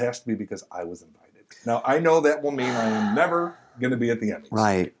Emmys, it has to be because I was invited. Now, I know that will mean I am never going to be at the Emmys.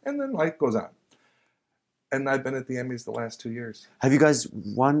 Right. And then life goes on. And I've been at the Emmys the last 2 years. Have you guys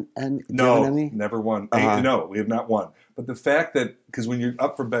won an No, Emmy? never won. Uh-huh. No, we have not won. But the fact that, because when you're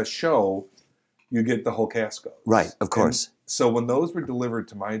up for Best Show, you get the whole cast goes. Right, of course. And so when those were delivered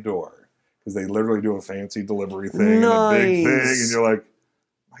to my door, because they literally do a fancy delivery thing and a big thing, and you're like,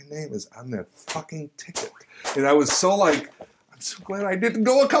 my name is on that fucking ticket. And I was so like, I'm so glad I didn't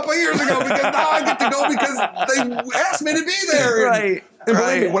go a couple of years ago because now I get to go because they asked me to be there. Right. And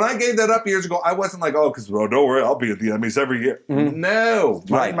believe me, when I gave that up years ago, I wasn't like, don't worry, I'll be at the Emmys every year. Mm-hmm. No.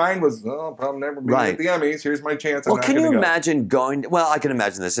 My mind was, I'll probably never be at the Emmys. Here's my chance. Well, can you imagine going? Well, I can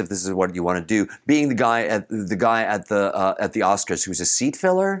imagine this if this is what you want to do. Being the guy at the Oscars who's a seat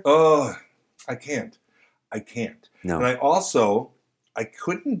filler. Oh, I can't. No. And I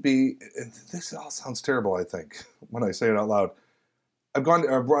couldn't be. And this all sounds terrible. I think when I say it out loud, I've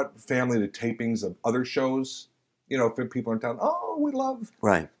brought family to tapings of other shows. If people in town, we love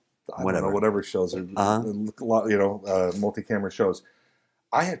right. I don't know, whatever shows are, multi-camera shows.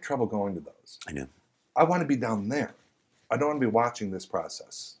 I had trouble going to those. I know. I want to be down there. I don't want to be watching this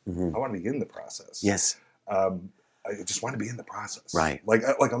process. Mm-hmm. I want to be in the process. Yes. I just want to be in the process. Right. Like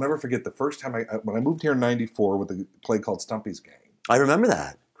I'll never forget the first time when I moved here in '94 with a play called Stumpy's Gang. I remember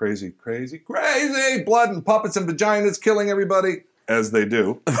that. Crazy, crazy, crazy! Blood and puppets and vaginas killing everybody. As they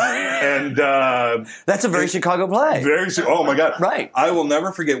do. And that's a very Chicago play. Oh my God. Right. I will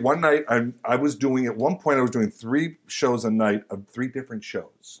never forget one night I was doing, at one point I was doing 3 shows a night of 3 different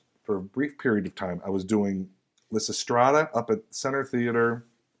shows. For a brief period of time, I was doing Lysistrata up at Center Theater,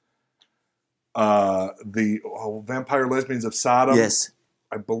 the Vampire Lesbians of Sodom. Yes.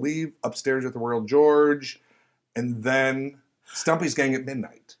 I believe Upstairs at the Royal George, and then Stumpy's Gang at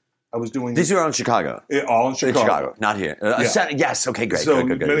midnight. I was doing... These were all in Chicago? All in Chicago. In Chicago, not here. Yes, okay, great. So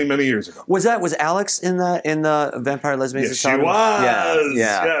good. many years ago. Was Alex in the Vampire Lesbians? Yes, she was.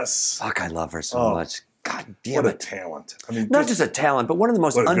 Yeah. Yes. Fuck, I love her so much. God damn it. What a talent. I mean, not just a talent, but one of the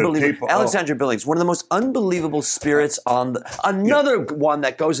most unbelievable... Alexandra Billings, one of the most unbelievable spirits on another one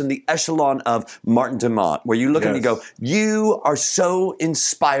that goes in the echelon of Martin DeMott, where you look and you go, you are so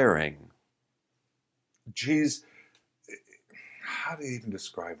inspiring. She's... How do you even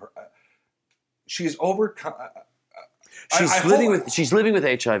describe her? She's overcome. She's living with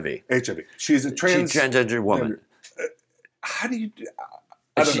HIV. HIV. She's a transgender woman. How do you?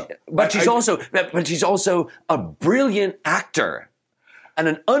 I don't know. But she's also a brilliant actor, and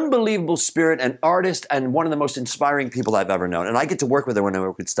an unbelievable spirit, and artist, and one of the most inspiring people I've ever known. And I get to work with her when I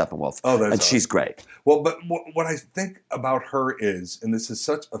work with Steppenwolf. Oh, that's awesome. She's great. Well, but what I think about her is, and this is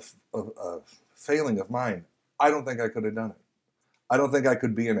such a failing of mine, I don't think I could have done it. I don't think I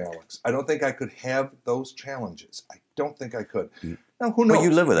could be an Alex. I don't think I could have those challenges. I don't think I could. Now, who knows? But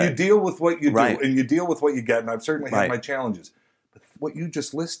you live with it. You deal with what you do, right. and you deal with what you get, and I've certainly had right. my challenges. But what you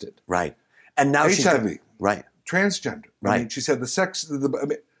just listed. Right. And now HIV. Right. Transgender. Right. I mean, she said the sex,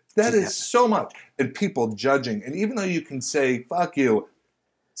 that is so much. And people judging. And even though you can say, fuck you,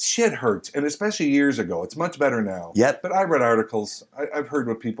 shit hurts. And especially years ago. It's much better now. Yep. But I read articles. I've heard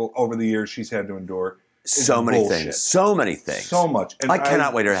what people over the years she's had to endure. So many things. So much. And I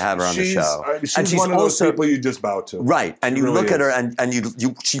cannot wait to have her on the show. She's one of those people you just bow to. Right. And you really look at her and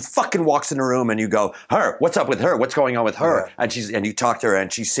she fucking walks in a room and you go, her, what's up with her? What's going on with her? Yeah. And you talk to her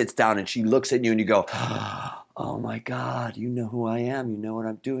and she sits down and she looks at you and you go, oh my God, you know who I am. You know what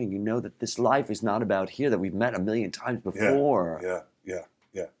I'm doing. You know that this life is not about here, that we've met a million times before. Yeah.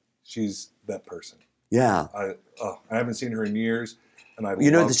 She's that person. Yeah. I haven't seen her in years. And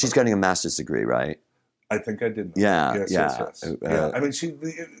you know that she's getting a master's degree, right? I think I did. Yeah. Yes. I mean,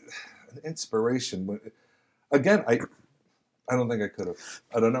 an inspiration. Again, I don't think I could have.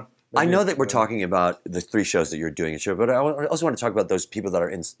 I don't know. Maybe I know that we're talking about the 3 shows that you're doing, but I also want to talk about those people that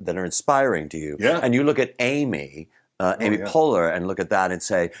are inspiring to you. Yeah. And you look at Amy Poehler, and look at that and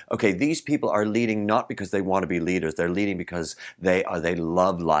say, okay, these people are leading not because they want to be leaders. They're leading because they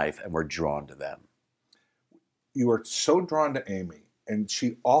love life, and we're drawn to them. You are so drawn to Amy. And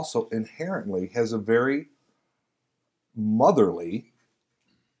she also inherently has a very motherly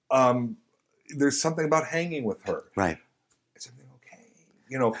there's something about hanging with her. Right. Is everything okay?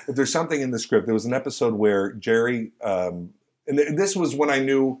 You know, if there's something in the script, there was an episode where Jerry, and this was when I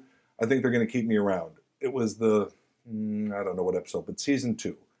knew, I think they're going to keep me around. It was I don't know what episode, but season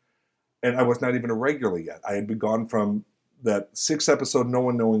 2. And I was not even a regular yet. I had been gone from that 6th episode, no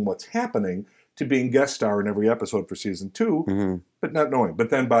one knowing what's happening, to being guest star in every episode for season 2, but not knowing.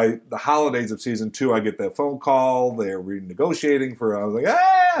 But then by the holidays of season 2, I get that phone call. They're renegotiating I was like,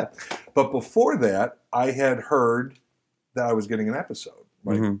 ah! But before that, I had heard that I was getting an episode,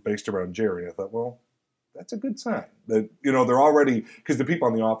 based around Jerry. And I thought, well, that's a good sign. That, you know, they're already, because the people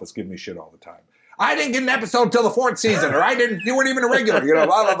in the office give me shit all the time. I didn't get an episode until the 4th season, or you weren't even a regular, you know,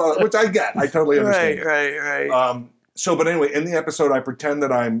 blah, blah, blah, which I get. I totally understand. Right. But anyway, in the episode, I pretend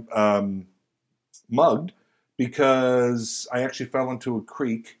that I'm mugged because I actually fell into a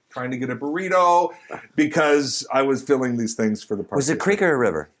creek trying to get a burrito because I was filling these things for the park. Was it a creek or a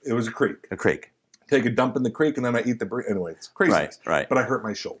river? It was a creek. A creek. Take a dump in the creek and then I eat the burrito. Anyway, it's crazy. Right. But I hurt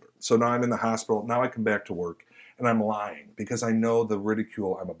my shoulder. So now I'm in the hospital. Now I come back to work and I'm lying because I know the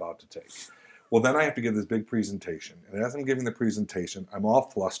ridicule I'm about to take. Well, then I have to give this big presentation. And as I'm giving the presentation, I'm all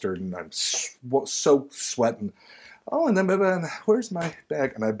flustered and I'm so sweating. Oh, and then where's my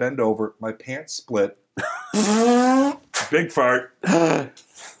bag? And I bend over. My pants split. Big fart.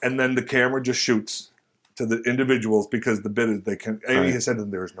 And then the camera just shoots to the individuals because the bit is Amy has said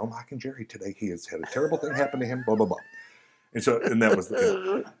that there's no mocking Jerry today. He has had a terrible thing happen to him, blah, blah, blah. And that was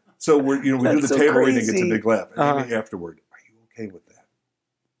the So we do the table reading, it's a big laugh. And Amy afterward, are you okay with that?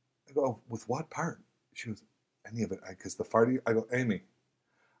 I go, with what part? She goes, any of it. Because the farting, I go, Amy,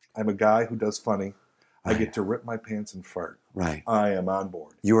 I'm a guy who does funny. I get to rip my pants and fart. Right. I am on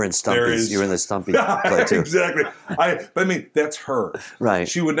board. You were in Stumpy's. You were in the Stumpy play too. Exactly. But I mean, that's her. Right.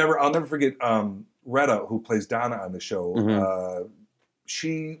 She would never. I'll never forget. Retta, who plays Donna on the show.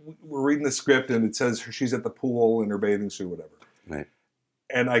 We're reading the script and it says she's at the pool in her bathing suit, whatever. Right.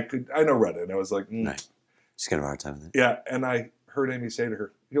 And I know Retta, and I was like, right. She's got a hard time with it. Yeah, and I heard Amy say to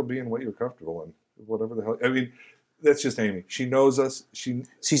her, "You'll be in what you're comfortable in, whatever the hell." I mean. That's just Amy. She knows us. She's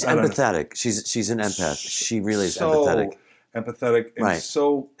empathetic. She's an empath. She really is empathetic. Empathetic and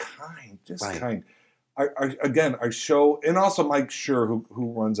so kind. Just kind. Our show, and also Mike Schur,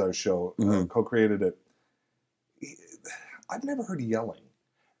 who runs our show, co-created it. I've never heard yelling.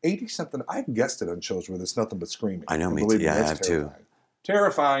 80-something. I've guested on shows where there's nothing but screaming. I know, me too. Yeah, I have too.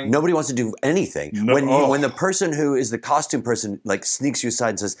 Terrifying. Nobody wants to do anything. No, when the person who is the costume person like sneaks you aside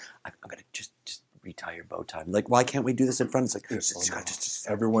and says, "I'm gonna just retie your bow tie." Like, why can't we do this in front? It's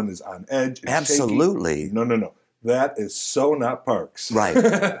like, everyone is on edge. Absolutely. Shaky. No. That is so not Parks. Right.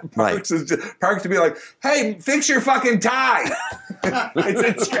 Parks is just, Parks to be like, hey, fix your fucking tie.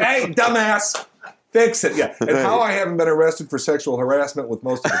 Hey, dumbass. Fix it. Yeah. And how I haven't been arrested for sexual harassment with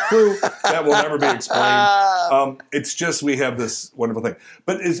most of the crew, that will never be explained. It's just we have this wonderful thing.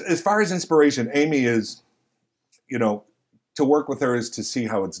 But as far as inspiration, Amy is, to work with her is to see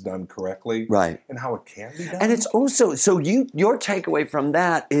how it's done correctly, right, and how it can be done. And it's also your takeaway from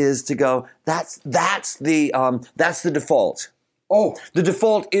that is to go that's the default. Oh, the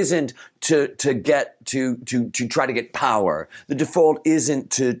default isn't to try to get power. The default isn't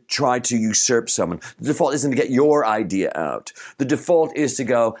to try to usurp someone. The default isn't to get your idea out. The default is to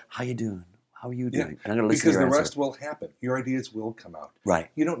go, how you doing? How are you doing? Yeah, and I'm going to listen to your because the answer. rest will happen. Your ideas will come out. Right.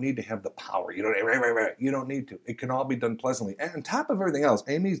 You don't need to have the power. You don't need to. It can all be done pleasantly. And on top of everything else,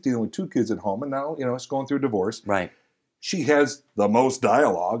 Amy's dealing with 2 kids at home, and now it's going through a divorce. Right. She has the most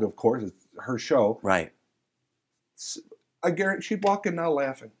dialogue, of course. It's her show. Right. I guarantee she'd walk in now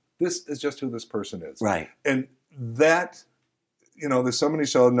laughing. This is just who this person is. Right. And that. There's so many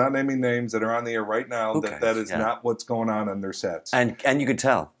shows, not naming names, that are on the air right now that is not what's going on their sets. And you could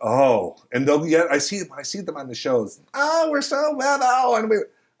tell. Oh, and I see them on the shows. Oh, we're so bad. Oh, and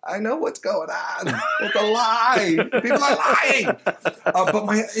I know what's going on. It's a lie. People are lying.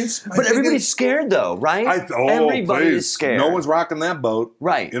 But everybody's scared, though, right? Everybody's scared. No one's rocking that boat.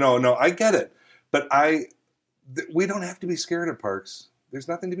 Right. No, I get it. But we don't have to be scared of Parks. There's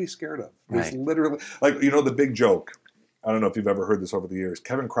nothing to be scared of. There's literally, the big joke. I don't know if you've ever heard this over the years.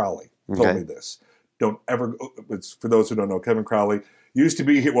 Kevin Crowley told me this. Don't ever. It's for those who don't know. Kevin Crowley used to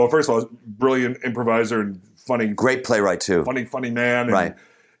be. Well, first of all, brilliant improviser and funny, great playwright too. Funny man. Right.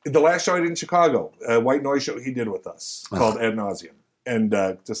 And the last show I did in Chicago, a White Noise show, he did with us called Ad Nauseum, and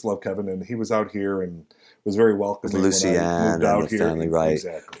just love Kevin. And he was out here and was very welcoming. With Lucianne and the family, right?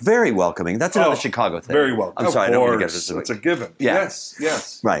 Exactly. Very welcoming. That's another Chicago thing. Very welcoming. I'm sorry, I don't want to get this. It's a given. Yeah.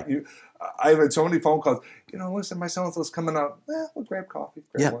 Yes. Right. I've had so many phone calls. Listen, my so-and-so's coming out. We'll grab coffee,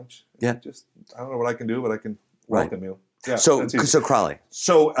 grab lunch. Yeah. Just, I don't know what I can do, but I can welcome you. Yeah, so Crowley.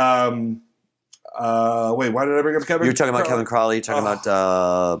 So, wait, why did I bring up Kevin? You're talking about Kevin Crowley. You're talking about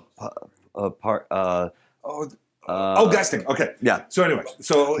guesting. Okay. Yeah. So anyway,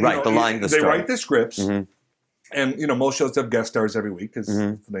 they write the scripts, and most shows have guest stars every week because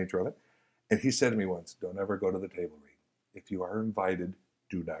it's the nature of it. And he said to me once, "Don't ever go to the table read. If you are invited,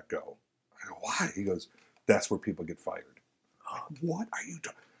 do not go." I go, "Why?" He goes, "That's where people get fired." Like, what are you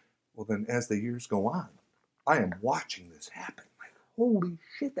talking? Well, then as the years go on, I am watching this happen. Like, holy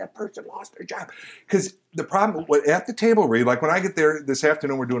shit, that person lost their job. Because the problem at the table read, like when I get there this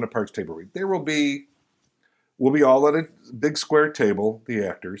afternoon, we're doing a Parks table read. We'll be all at a big square table, the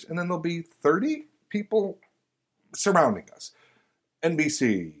actors, and then there'll be 30 people surrounding us.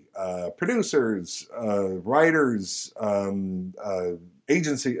 NBC, producers, writers,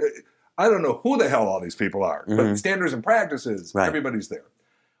 agency. I don't know who the hell all these people are, but standards and practices, everybody's there.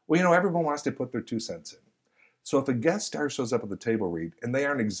 Well, everyone wants to put their 2 cents in. So if a guest star shows up at the table read and they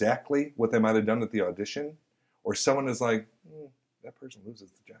aren't exactly what they might have done at the audition, or someone is like, that person loses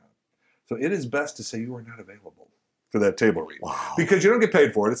the job. So it is best to say you are not available for that table read. Wow. Because you don't get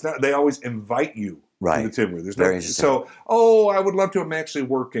paid for it. It's not. They always invite you to the table read. Very interesting. So, I would love to. I'm actually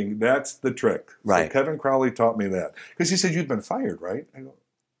working. That's the trick. Right. So Kevin Crowley taught me that. Because he said, you've been fired, right? I go,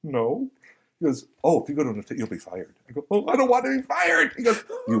 no. He goes, if you go to the you'll be fired. I go, I don't want to be fired. He goes,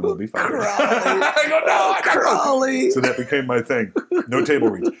 you will be fired. I go, no, Crowley. So that became my thing. No table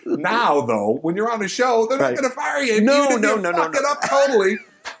reads. Now, though, when you're on a show, they're not going to fire you. No. Fuck it up totally.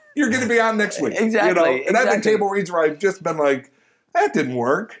 You're going to be on next week. Exactly. And I've been table reads where I've just been like, that didn't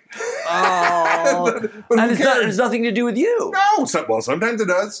work. Oh. but it has nothing to do with you. No. Sometimes it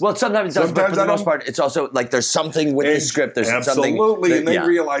does. Well, sometimes it does, but for the most part, it's also like there's something with the script. There's something. Absolutely, and they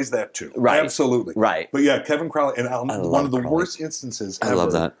realize that too. Right. Absolutely. Right. But yeah, Kevin Crowley, and one of the worst instances ever. I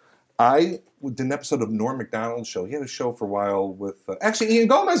love that. I did an episode of Norm Macdonald's show. He had a show for a while with, actually Ian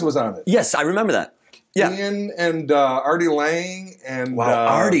Gomez was on it. Yes, I remember that. Yeah. Ian and Artie Lang and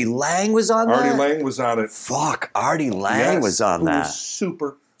Artie Lang was on that? Artie Lang was on it. Fuck, Artie Lang was on that. Was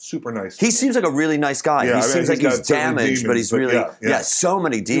super, super nice. He seems like a really nice guy. Yeah, he seems like he's damaged, but he's really so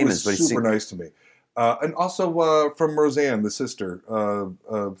many demons. He was super nice to me. And also from Roseanne, the sister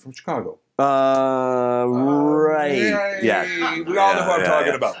from Chicago. Right. Yeah. We all know who I'm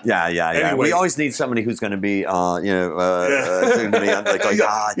talking about. Yeah. Anyway. We always need somebody who's going to be, going to be like,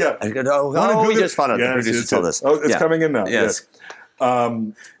 we just found out the producer told us. Oh, it's coming in now. Yes.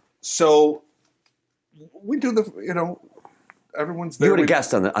 So we do everyone's there. You were a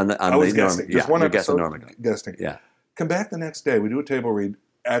guest on the I was guesting. Just one episode. Guesting. Yeah. Come back the next day. We do a table read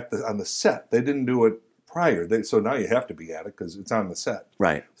on the set. They didn't do it prior. So now you have to be at it because it's on the set.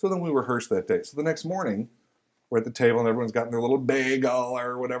 Right. So then we rehearsed that day. So the next morning, we're at the table and everyone's gotten their little bagel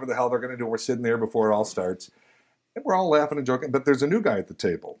or whatever the hell they're going to do. We're sitting there before it all starts. And we're all laughing and joking. But there's a new guy at the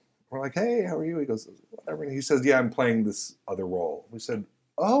table. We're like, hey, how are you? He goes, whatever. And he says, yeah, I'm playing this other role. We said,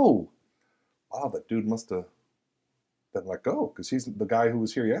 oh, wow, that dude must have been let go because he's the guy who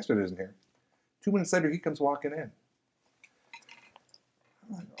was here yesterday isn't here. 2 minutes later, he comes walking in.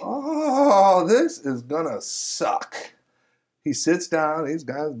 Oh, this is gonna suck. He sits down. These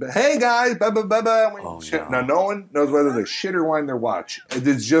guys, hey guys, Now no one knows whether they shit or whine their watch.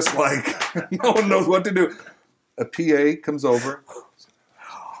 It's just like no one knows what to do. A PA comes over,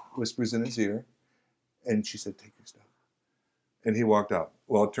 whispers in his ear, and she said, "Take your stuff." And he walked out.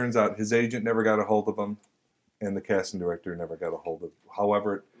 Well, it turns out his agent never got a hold of him, and the casting director never got a hold of him.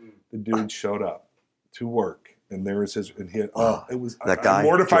 However, the dude showed up to work. And there was his, and he had, it was, that guy, I'm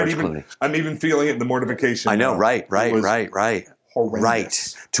mortified George I'm even feeling it in the mortification. I know, right. Horrendous.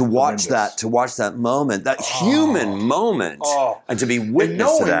 Right. To watch that moment, that human moment, and to be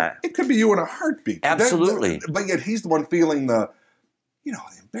witness to that. It could be you in a heartbeat. Absolutely. But yet he's the one feeling the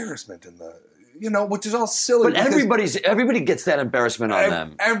embarrassment and which is all silly. But everybody gets that embarrassment on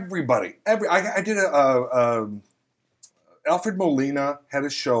them. Everybody. I did Alfred Molina had a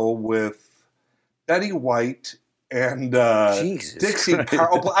show with Betty White and Dixie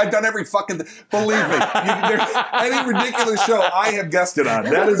Carl. I've done every fucking. Believe me, any ridiculous show I have guested on.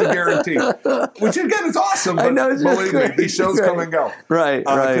 That is a guarantee. Which again is awesome. But I know, believe me, these shows come and go. Right.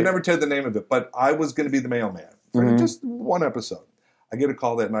 I could never tell the name of it, but I was going to be the mailman for just one episode. I get a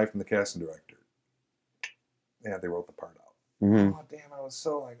call that night from the casting director. Yeah, they wrote the part out. Oh damn! I was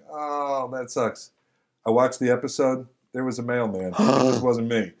so like, oh, that sucks. I watched the episode. There was a mailman. It just wasn't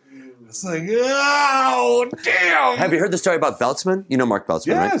me. It's like, oh, damn. Have you heard the story about Beltzman? You know Mark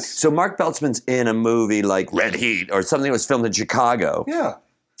Beltzman, right? Yes. So Mark Beltzman's in a movie like Red Heat or something that was filmed in Chicago. Yeah.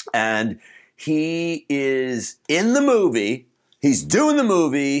 And he is in the movie. He's doing the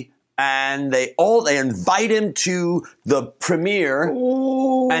movie. and they invite him to the premiere,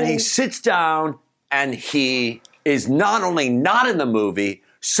 and he sits down, and he is not only not in the movie,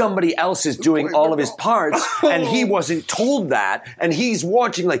 somebody else is doing all of his parts, and he wasn't told that, and he's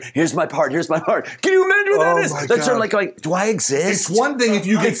watching like, here's my part. Can you imagine what that is? That's sort of like going, do I exist? It's one thing if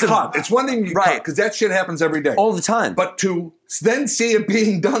you get cut. It's one thing you get cut, because that shit happens every day. All the time. But to then see it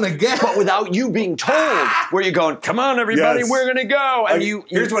being done again. But without you being told, where you're going, come on, everybody, we're going to go. And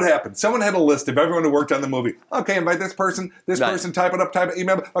here's what happened. Someone had a list of everyone who worked on the movie. Okay, invite this person, type it up,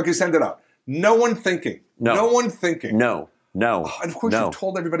 email it. Okay, send it out. No one thinking. No one thinking. No. And of course, you've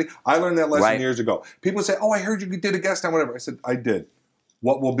told everybody. I learned that lesson years ago. People say, I heard you did a guest on whatever. I said, I did.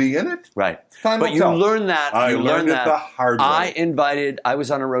 What will be in it? Right. But you learn that. I learned it the hard way. I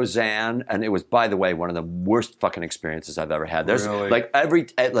was on a Roseanne, and it was, by the way, one of the worst fucking experiences I've ever had. There's there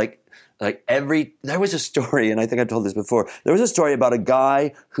was a story, and I think I told this before. There was a story about a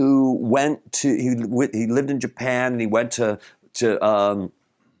guy who he lived in Japan, and he was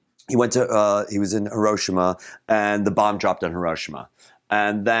in Hiroshima, and the bomb dropped on Hiroshima.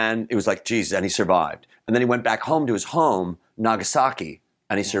 And then it was like, geez, and he survived. And then he went back home to his home, Nagasaki,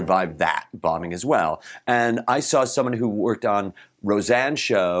 and he survived that bombing as well. And I saw someone who worked on Roseanne's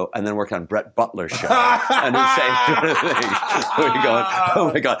show and then worked on Brett Butler's show. And the same sort of thing. Where you're going, oh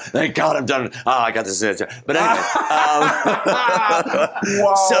my God, thank God I'm done. Oh, I got this answer. But anyway.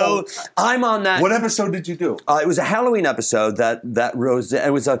 Wow. So I'm on that. What episode did you do? It was a Halloween episode that Roseanne,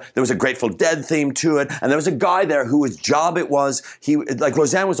 there was a Grateful Dead theme to it. And there was a guy there whose job it was,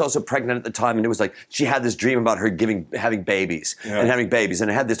 Roseanne was also pregnant at the time, and it was like, she had this dream about her having babies. And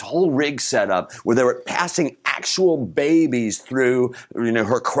it had this whole rig set up where they were passing actual babies through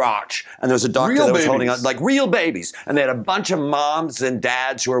her crotch, and there was a doctor that was holding on, like real babies, and they had a bunch of moms and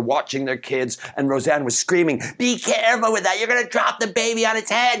dads who were watching their kids, and Roseanne was screaming, be careful with that, you're going to drop the baby on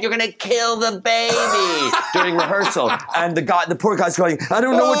its head, you're going to kill the baby during rehearsal. And the poor guy's going, I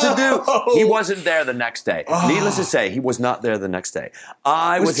don't know what to do. He wasn't there the next day. Needless to say, he was not there the next day.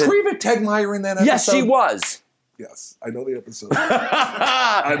 Was Treva Tegmeyer in that episode? Yes, she was. Yes, I know the episode.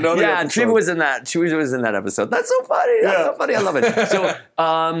 I know the episode. And Treva was in that. She was in that episode. That's so funny. That's so funny. I love it.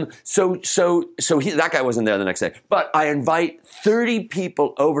 So that guy wasn't there the next day. But I invite 30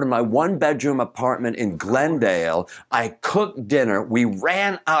 people over to my one-bedroom apartment in Glendale. I cooked dinner. We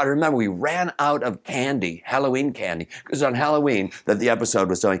ran out. I remember we ran out of candy, Halloween candy, because on Halloween that the episode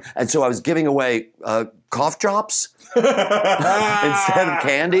was doing. And so I was giving away cough drops instead of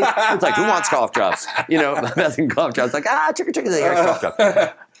candy. It's like, who wants cough drops? Nothing cough drops. Like, chicken, here's cough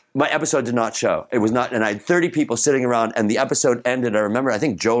drop. My episode did not show. It was not, and I had 30 people sitting around, and the episode ended. I remember, I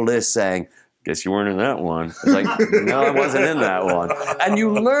think Joe List saying, guess you weren't in that one. It's like, no, I wasn't in that one. And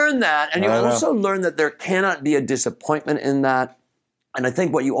you learn that, and you also learn that there cannot be a disappointment in that. And I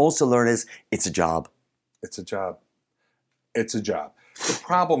think what you also learn is, it's a job. It's a job. It's a job. The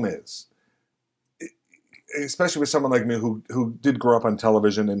problem is, especially with someone like me who did grow up on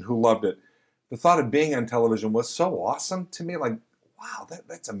television and who loved it, the thought of being on television was so awesome to me. Like, wow,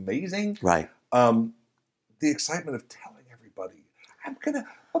 that's amazing. Right. The excitement of telling everybody, I'm gonna.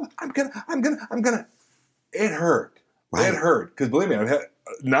 It hurt. Right. It hurt, because believe me,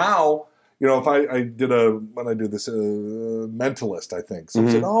 now. If I did this Mentalist, I think. So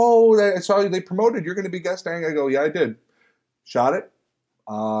I said, I saw you. They promoted. You're going to be guest starring. I go, yeah, I did. Shot it.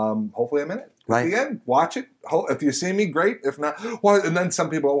 Hopefully I'm in it. Right. At the end, watch it. If you see me, great. If not, well, and then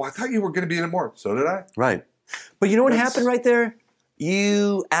some people, I thought you were going to be in it more. So did I. Right. But you know what happened right there?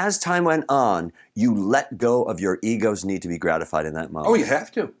 As time went on, you let go of your ego's need to be gratified in that moment. Oh, you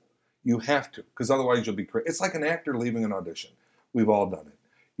have to. You have to, because otherwise you'll be crazy. It's like an actor leaving an audition. We've all done it.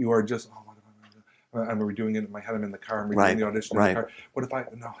 You are just, I remember doing it in my head. I'm in the car. I'm redoing the audition in the car. What if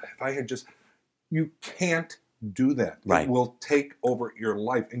I had just, you can't do that. Right. It will take over your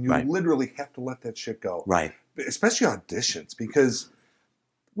life, and you literally have to let that shit go. Right. Especially auditions, because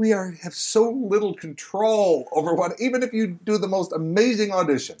we have so little control over even if you do the most amazing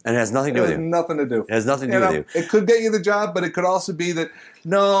audition. And it has nothing to do with you. It has nothing to do. It has nothing to do with you. It could get you the job, but it could also be that,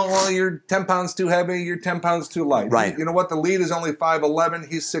 you're 10 pounds too heavy, you're 10 pounds too light. Right. You know what? The lead is only 5'11",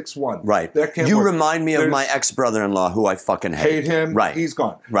 he's 6'1". Right. That can't you work. remind me of my ex-brother-in-law, who I fucking hate. Hate him. Right. He's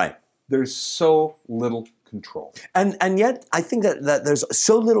gone. Right. There's so little control. And yet, I think that there's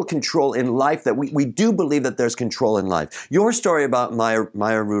so little control in life that we do believe that there's control in life. Your story about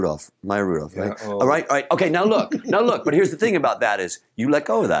Maya Rudolph, right? Yeah, All right. Okay, now look. But here's the thing about that is, you let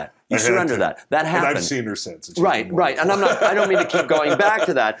go of that. You surrender that. That happened. And I've seen her since. And right. And I don't mean to keep going back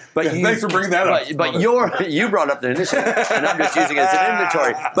to that. But thanks for bringing that up. But you brought up the initiative, and I'm just using it as an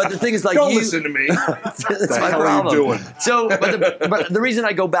inventory. But the thing is, like, don't listen to me. That's the my hell problem. are you doing? So, but the reason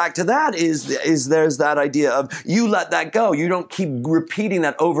I go back to that is there's that idea of you let that go. You don't keep repeating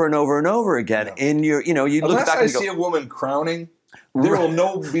that over and over and over again. No. In your, you look Unless back I and you see go, a woman crowning, there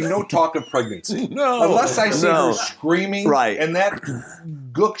will be no talk of pregnancy. No. Unless I see her screaming and that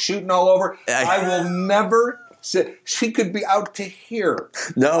gook shooting all over, I will never say, she could be out to here.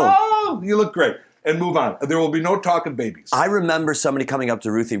 No. Oh, you look great. And move on. There will be no talk of babies. I remember somebody coming up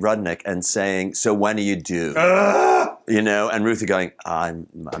to Ruthie Rudnick and saying, "So when do you do?" And Ruthie going, "I'm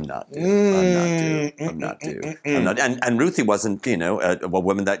not due. I'm not due. And Ruthie wasn't, a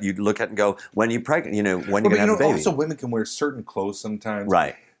woman that you'd look at and go, "When are you pregnant? When are you going to have a baby?" Also, women can wear certain clothes sometimes,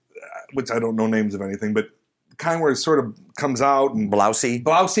 right? Which I don't know names of anything, but kind where it sort of comes out and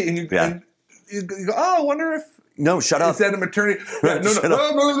blousey, and you go, "Oh, I wonder if." No, shut up. Is that a maternity? No.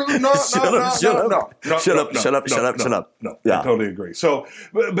 Yeah. I totally agree. So,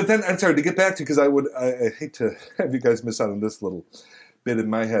 but then I'm sorry to get back to, because I hate to have you guys miss out on this little bit in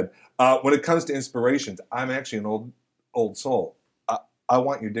my head. When it comes to inspirations, I'm actually an old soul. I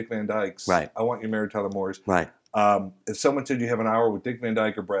want your Dick Van Dykes. Right. I want your Mary Tyler Moores. Right. If someone said you have an hour with Dick Van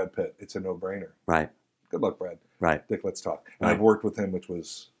Dyke or Brad Pitt, it's a no-brainer. Right. Good luck, Brad. Right. Dick, let's talk. And I've worked with him, which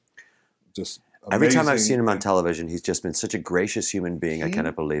was just amazing. Every time I've seen him on television, he's just been such a gracious human being. I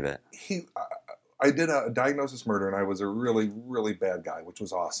cannot believe it. I did a diagnosis murder, and I was a really, really bad guy, which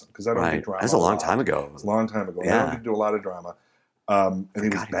was awesome because I don't do drama. That was a long time ago. It was a long time ago. Yeah. I don't do a lot of drama. And he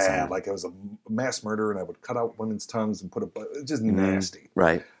was bad. Like, I was a mass murderer, and I would cut out women's tongues and just nasty.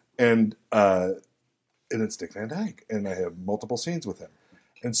 Right. And it's Dick Van Dyke, and I have multiple scenes with him.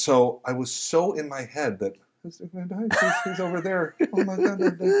 And so I was so in my head that Dick Van Dyke, he's over there. Oh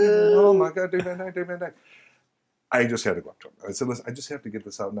my God, Dick Van Dyke. I just had to go up to him. I said, "Listen, I just have to get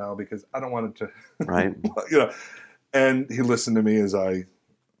this out now because I don't want it to." Right. And he listened to me as I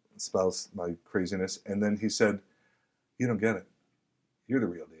espoused my craziness, and then he said, "You don't get it. You're the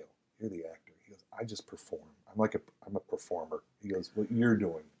real deal. You're the actor." He goes, "I just perform. I'm a performer." He goes, "What you're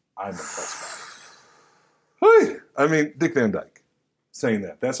doing, I'm impressed by." Hey, I mean, Dick Van Dyke saying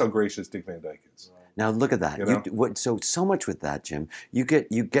that. That's how gracious Dick Van Dyke is. Now look at that. So much with that, Jim. You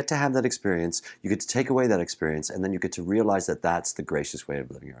get to have that experience. You get to take away that experience, and then you get to realize that that's the gracious way of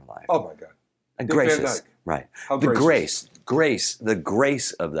living your life. Oh my God. And Dick gracious, Van Dyke. right? How the gracious. the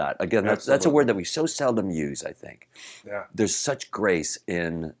grace of that. Again, that's a word that we so seldom use. I think. Yeah. There's such grace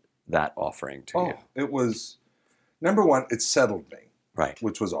in that offering to you. It was, number one, it settled me. Right.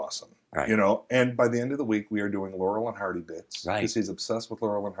 Which was awesome. Right. And by the end of the week, we are doing Laurel and Hardy bits. Right. Because he's obsessed with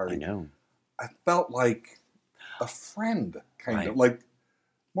Laurel and Hardy. I know. I felt like a friend, kind of. Like,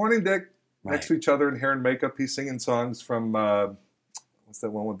 "Morning, Dick." Next to each other in hair and makeup. He's singing songs from, what's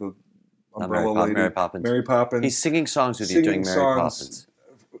that one with the umbrella lady? Mary Poppins. Mary Poppins. He's singing songs with you doing Mary Poppins.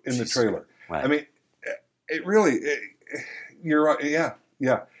 In the trailer. Right. I mean, it really, you're right. Yeah,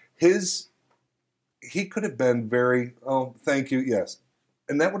 yeah. He could have been very, "Oh, thank you, yes."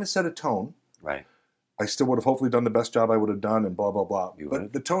 And that would have set a tone. Right. I still would have hopefully done the best job I would have done and blah, blah, blah. You but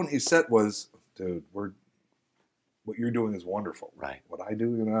would. The tone he set was, "Dude, what you're doing is wonderful." Right. What I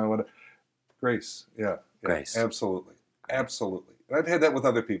do, grace. Yeah. Grace. Absolutely. Absolutely. And I've had that with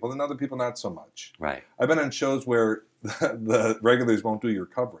other people, and other people not so much. Right. I've been on shows where the regulars won't do your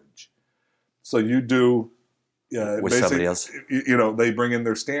coverage. So you do... with somebody else. They bring in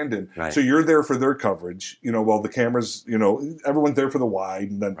their stand-in. Right. So you're there for their coverage, while the cameras, everyone's there for the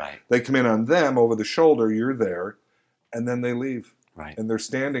wide, and then they come in on them over the shoulder, you're there, and then they leave. Right. And their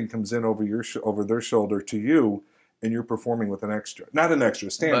stand-in comes in over over their shoulder to you, and you're performing with an extra. Not an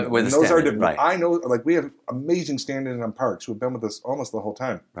extra, stand-in. With a those stand-in, are different. right. I know, like, we have amazing stand-ins on Parks who have been with us almost the whole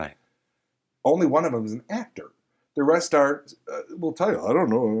time. Right. Only one of them is an actor. The rest are, we'll tell you, I don't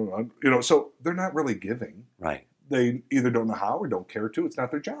know. So they're not really giving. Right. They either don't know how or don't care to. It's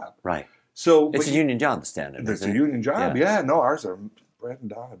not their job. Right. So it's a union job, the stand-in. It's a union job. Yeah. No, ours are. Brad and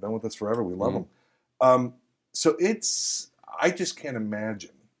Don have been with us forever. We love them. So I just can't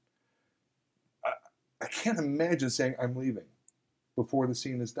imagine. I can't imagine saying I'm leaving before the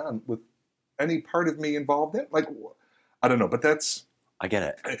scene is done with any part of me involved in. Like, I don't know, but that's. I get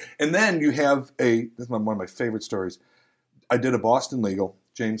it. And then you have this is one of my favorite stories. I did a Boston Legal,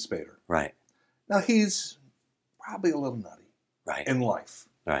 James Spader. Right. Now he's probably a little nutty. Right. In life.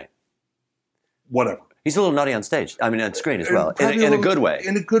 Right. Whatever. He's a little nutty on stage. I mean, on screen as well. In a good way.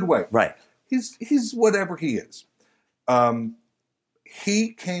 In a good way. Right. He's whatever he is.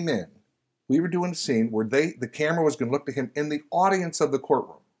 He came in. We were doing a scene where the camera was going to look to him in the audience of the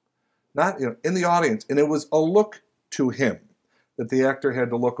courtroom. not in the audience, and it was a look to him that the actor had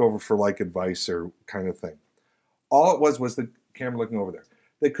to look over for like advice or kind of thing. All it was the camera looking over there.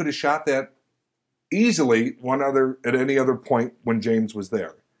 They could have shot that easily at any other point when James was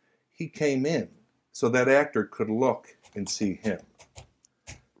there. He came in so that actor could look and see him.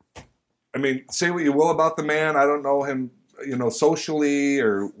 I mean, say what you will about the man. I don't know him, socially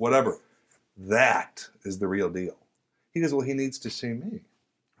or whatever. That is the real deal. He goes, well, he needs to see me.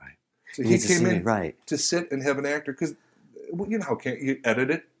 Right. So he came in right. to sit and have an actor because, how can't you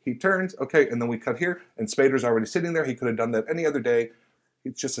edit it? He turns, okay, and then we cut here, and Spader's already sitting there. He could have done that any other day.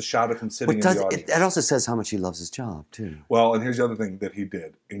 It's just a shot of him sitting in the audience. It also says how much he loves his job, too. Well, and here's the other thing that he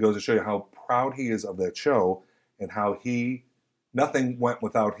did. It goes to show you how proud he is of that show and how nothing went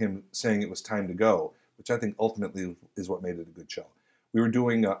without him saying it was time to go, which I think ultimately is what made it a good show. We were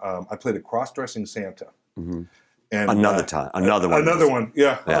doing, I played a cross-dressing Santa. Mm-hmm. And another one. Another one,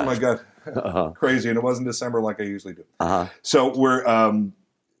 yeah. Oh, my God. Crazy. And it wasn't December like I usually do. So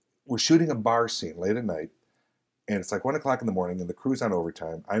we're shooting a bar scene late at night, and it's like 1 o'clock in the morning, and the crew's on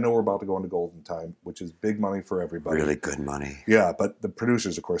overtime. I know we're about to go into golden time, which is big money for everybody. Really good money. Yeah, but the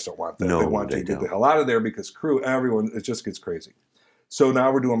producers, of course, don't want that. No, they want to get the hell out of there because crew, everyone, it just gets crazy. So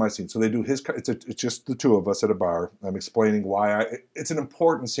now we're doing my scene. So they do his. It's just the two of us at a bar. I'm explaining why it's an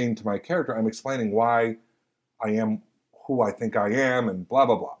important scene to my character. I'm explaining why I am who I think I am, and blah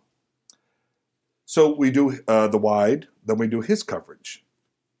blah blah. So we do the wide, then we do his coverage.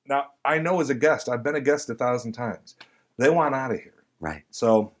 Now I know as a guest, I've been a guest 1,000 times. They want out of here, right?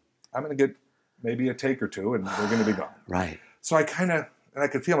 So I'm going to get maybe a take or two, and we're going to be gone, right? So I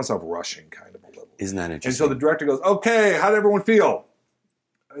could feel myself rushing, kind of a little. Isn't that interesting? And so the director goes, "Okay, how did everyone feel?"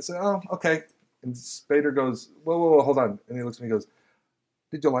 I said, "Oh, okay." And Spader goes, whoa, hold on. And he looks at me and goes,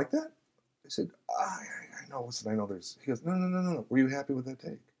 "Did you like that?" I said, I know. Listen, I know there's... He goes, no. Were you happy with that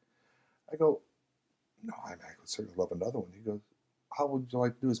take? I go, no, I would certainly love another one. He goes, how would you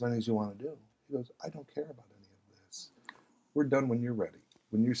like to do as many as you want to do? He goes, I don't care about any of this. We're done when you're ready,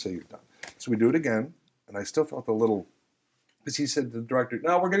 when you say you're done. So we do it again, and I still felt a little... Because he said to the director,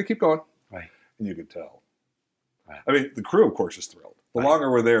 no, we're going to keep going. Right. And you could tell. Right. I mean, the crew, of course, is thrilled. The longer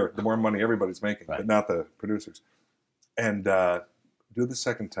we're there, the more money everybody's making, right. but not the producers. And do the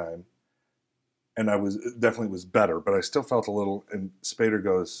second time, and I definitely was better, but I still felt a little. And Spader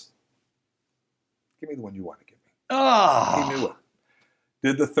goes, "Give me the one you want to give me." Oh, he knew it.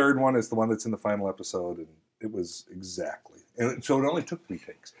 Did the third one is the one that's in the final episode, and it was exactly. And so it only took 3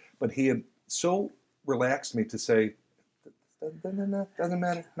 takes, but he had so relaxed me to say, "No, doesn't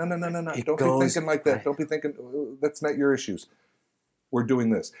matter. No. Don't be thinking like that. Right. Don't be thinking that's not your issues. We're doing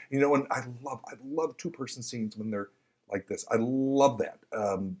this." And I love 2-person scenes when they're like this. I love that.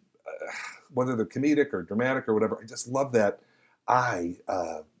 Whether they're comedic or dramatic or whatever, I just love that. I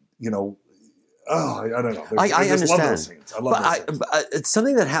don't know. I just understand. love those scenes. I love those scenes. It's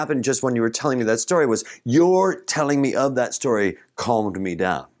something that happened just when you were telling me that story was your telling me of that story calmed me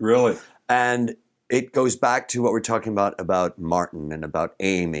down. Really? And it goes back to what we're talking about Martin and about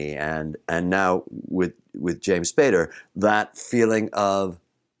Amy and now with James Spader, that feeling of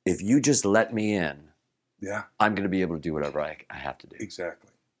if you just let me in, I'm going to be able to do whatever I have to do. Exactly.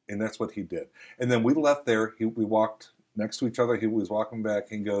 And that's what he did. And then we left there. We walked next to each other. He was walking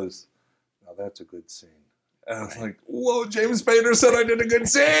back and goes, "Now that's a good scene." And I was like, "Whoa, James Spader said I did a good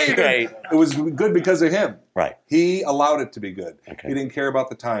scene." Right. It was good because of him. Right. He allowed it to be good. Okay. He didn't care about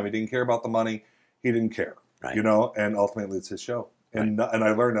the time. He didn't care about the money. He didn't care. Right. And ultimately it's his show. And and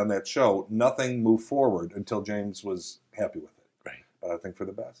I learned on that show, nothing moved forward until James was happy with it. Right. But I think for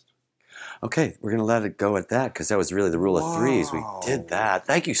the best. Okay, we're going to let it go at that because that was really the rule of threes. We did that.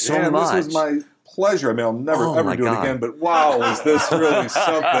 Thank you so much. This was my pleasure. I mean, I'll never ever do it again. But wow, was this really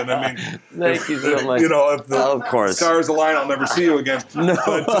something? I mean, thank you so much. If the of course. stars align, I'll never see you again. No.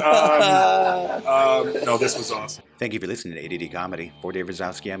 But no, this was awesome. Thank you for listening to ADD Comedy. For Dave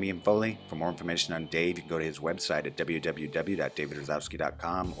Rosowski, I'm Ian Foley. For more information on Dave, you can go to his website at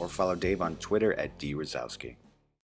www.davidrozowski.com or follow Dave on Twitter at @drozowski.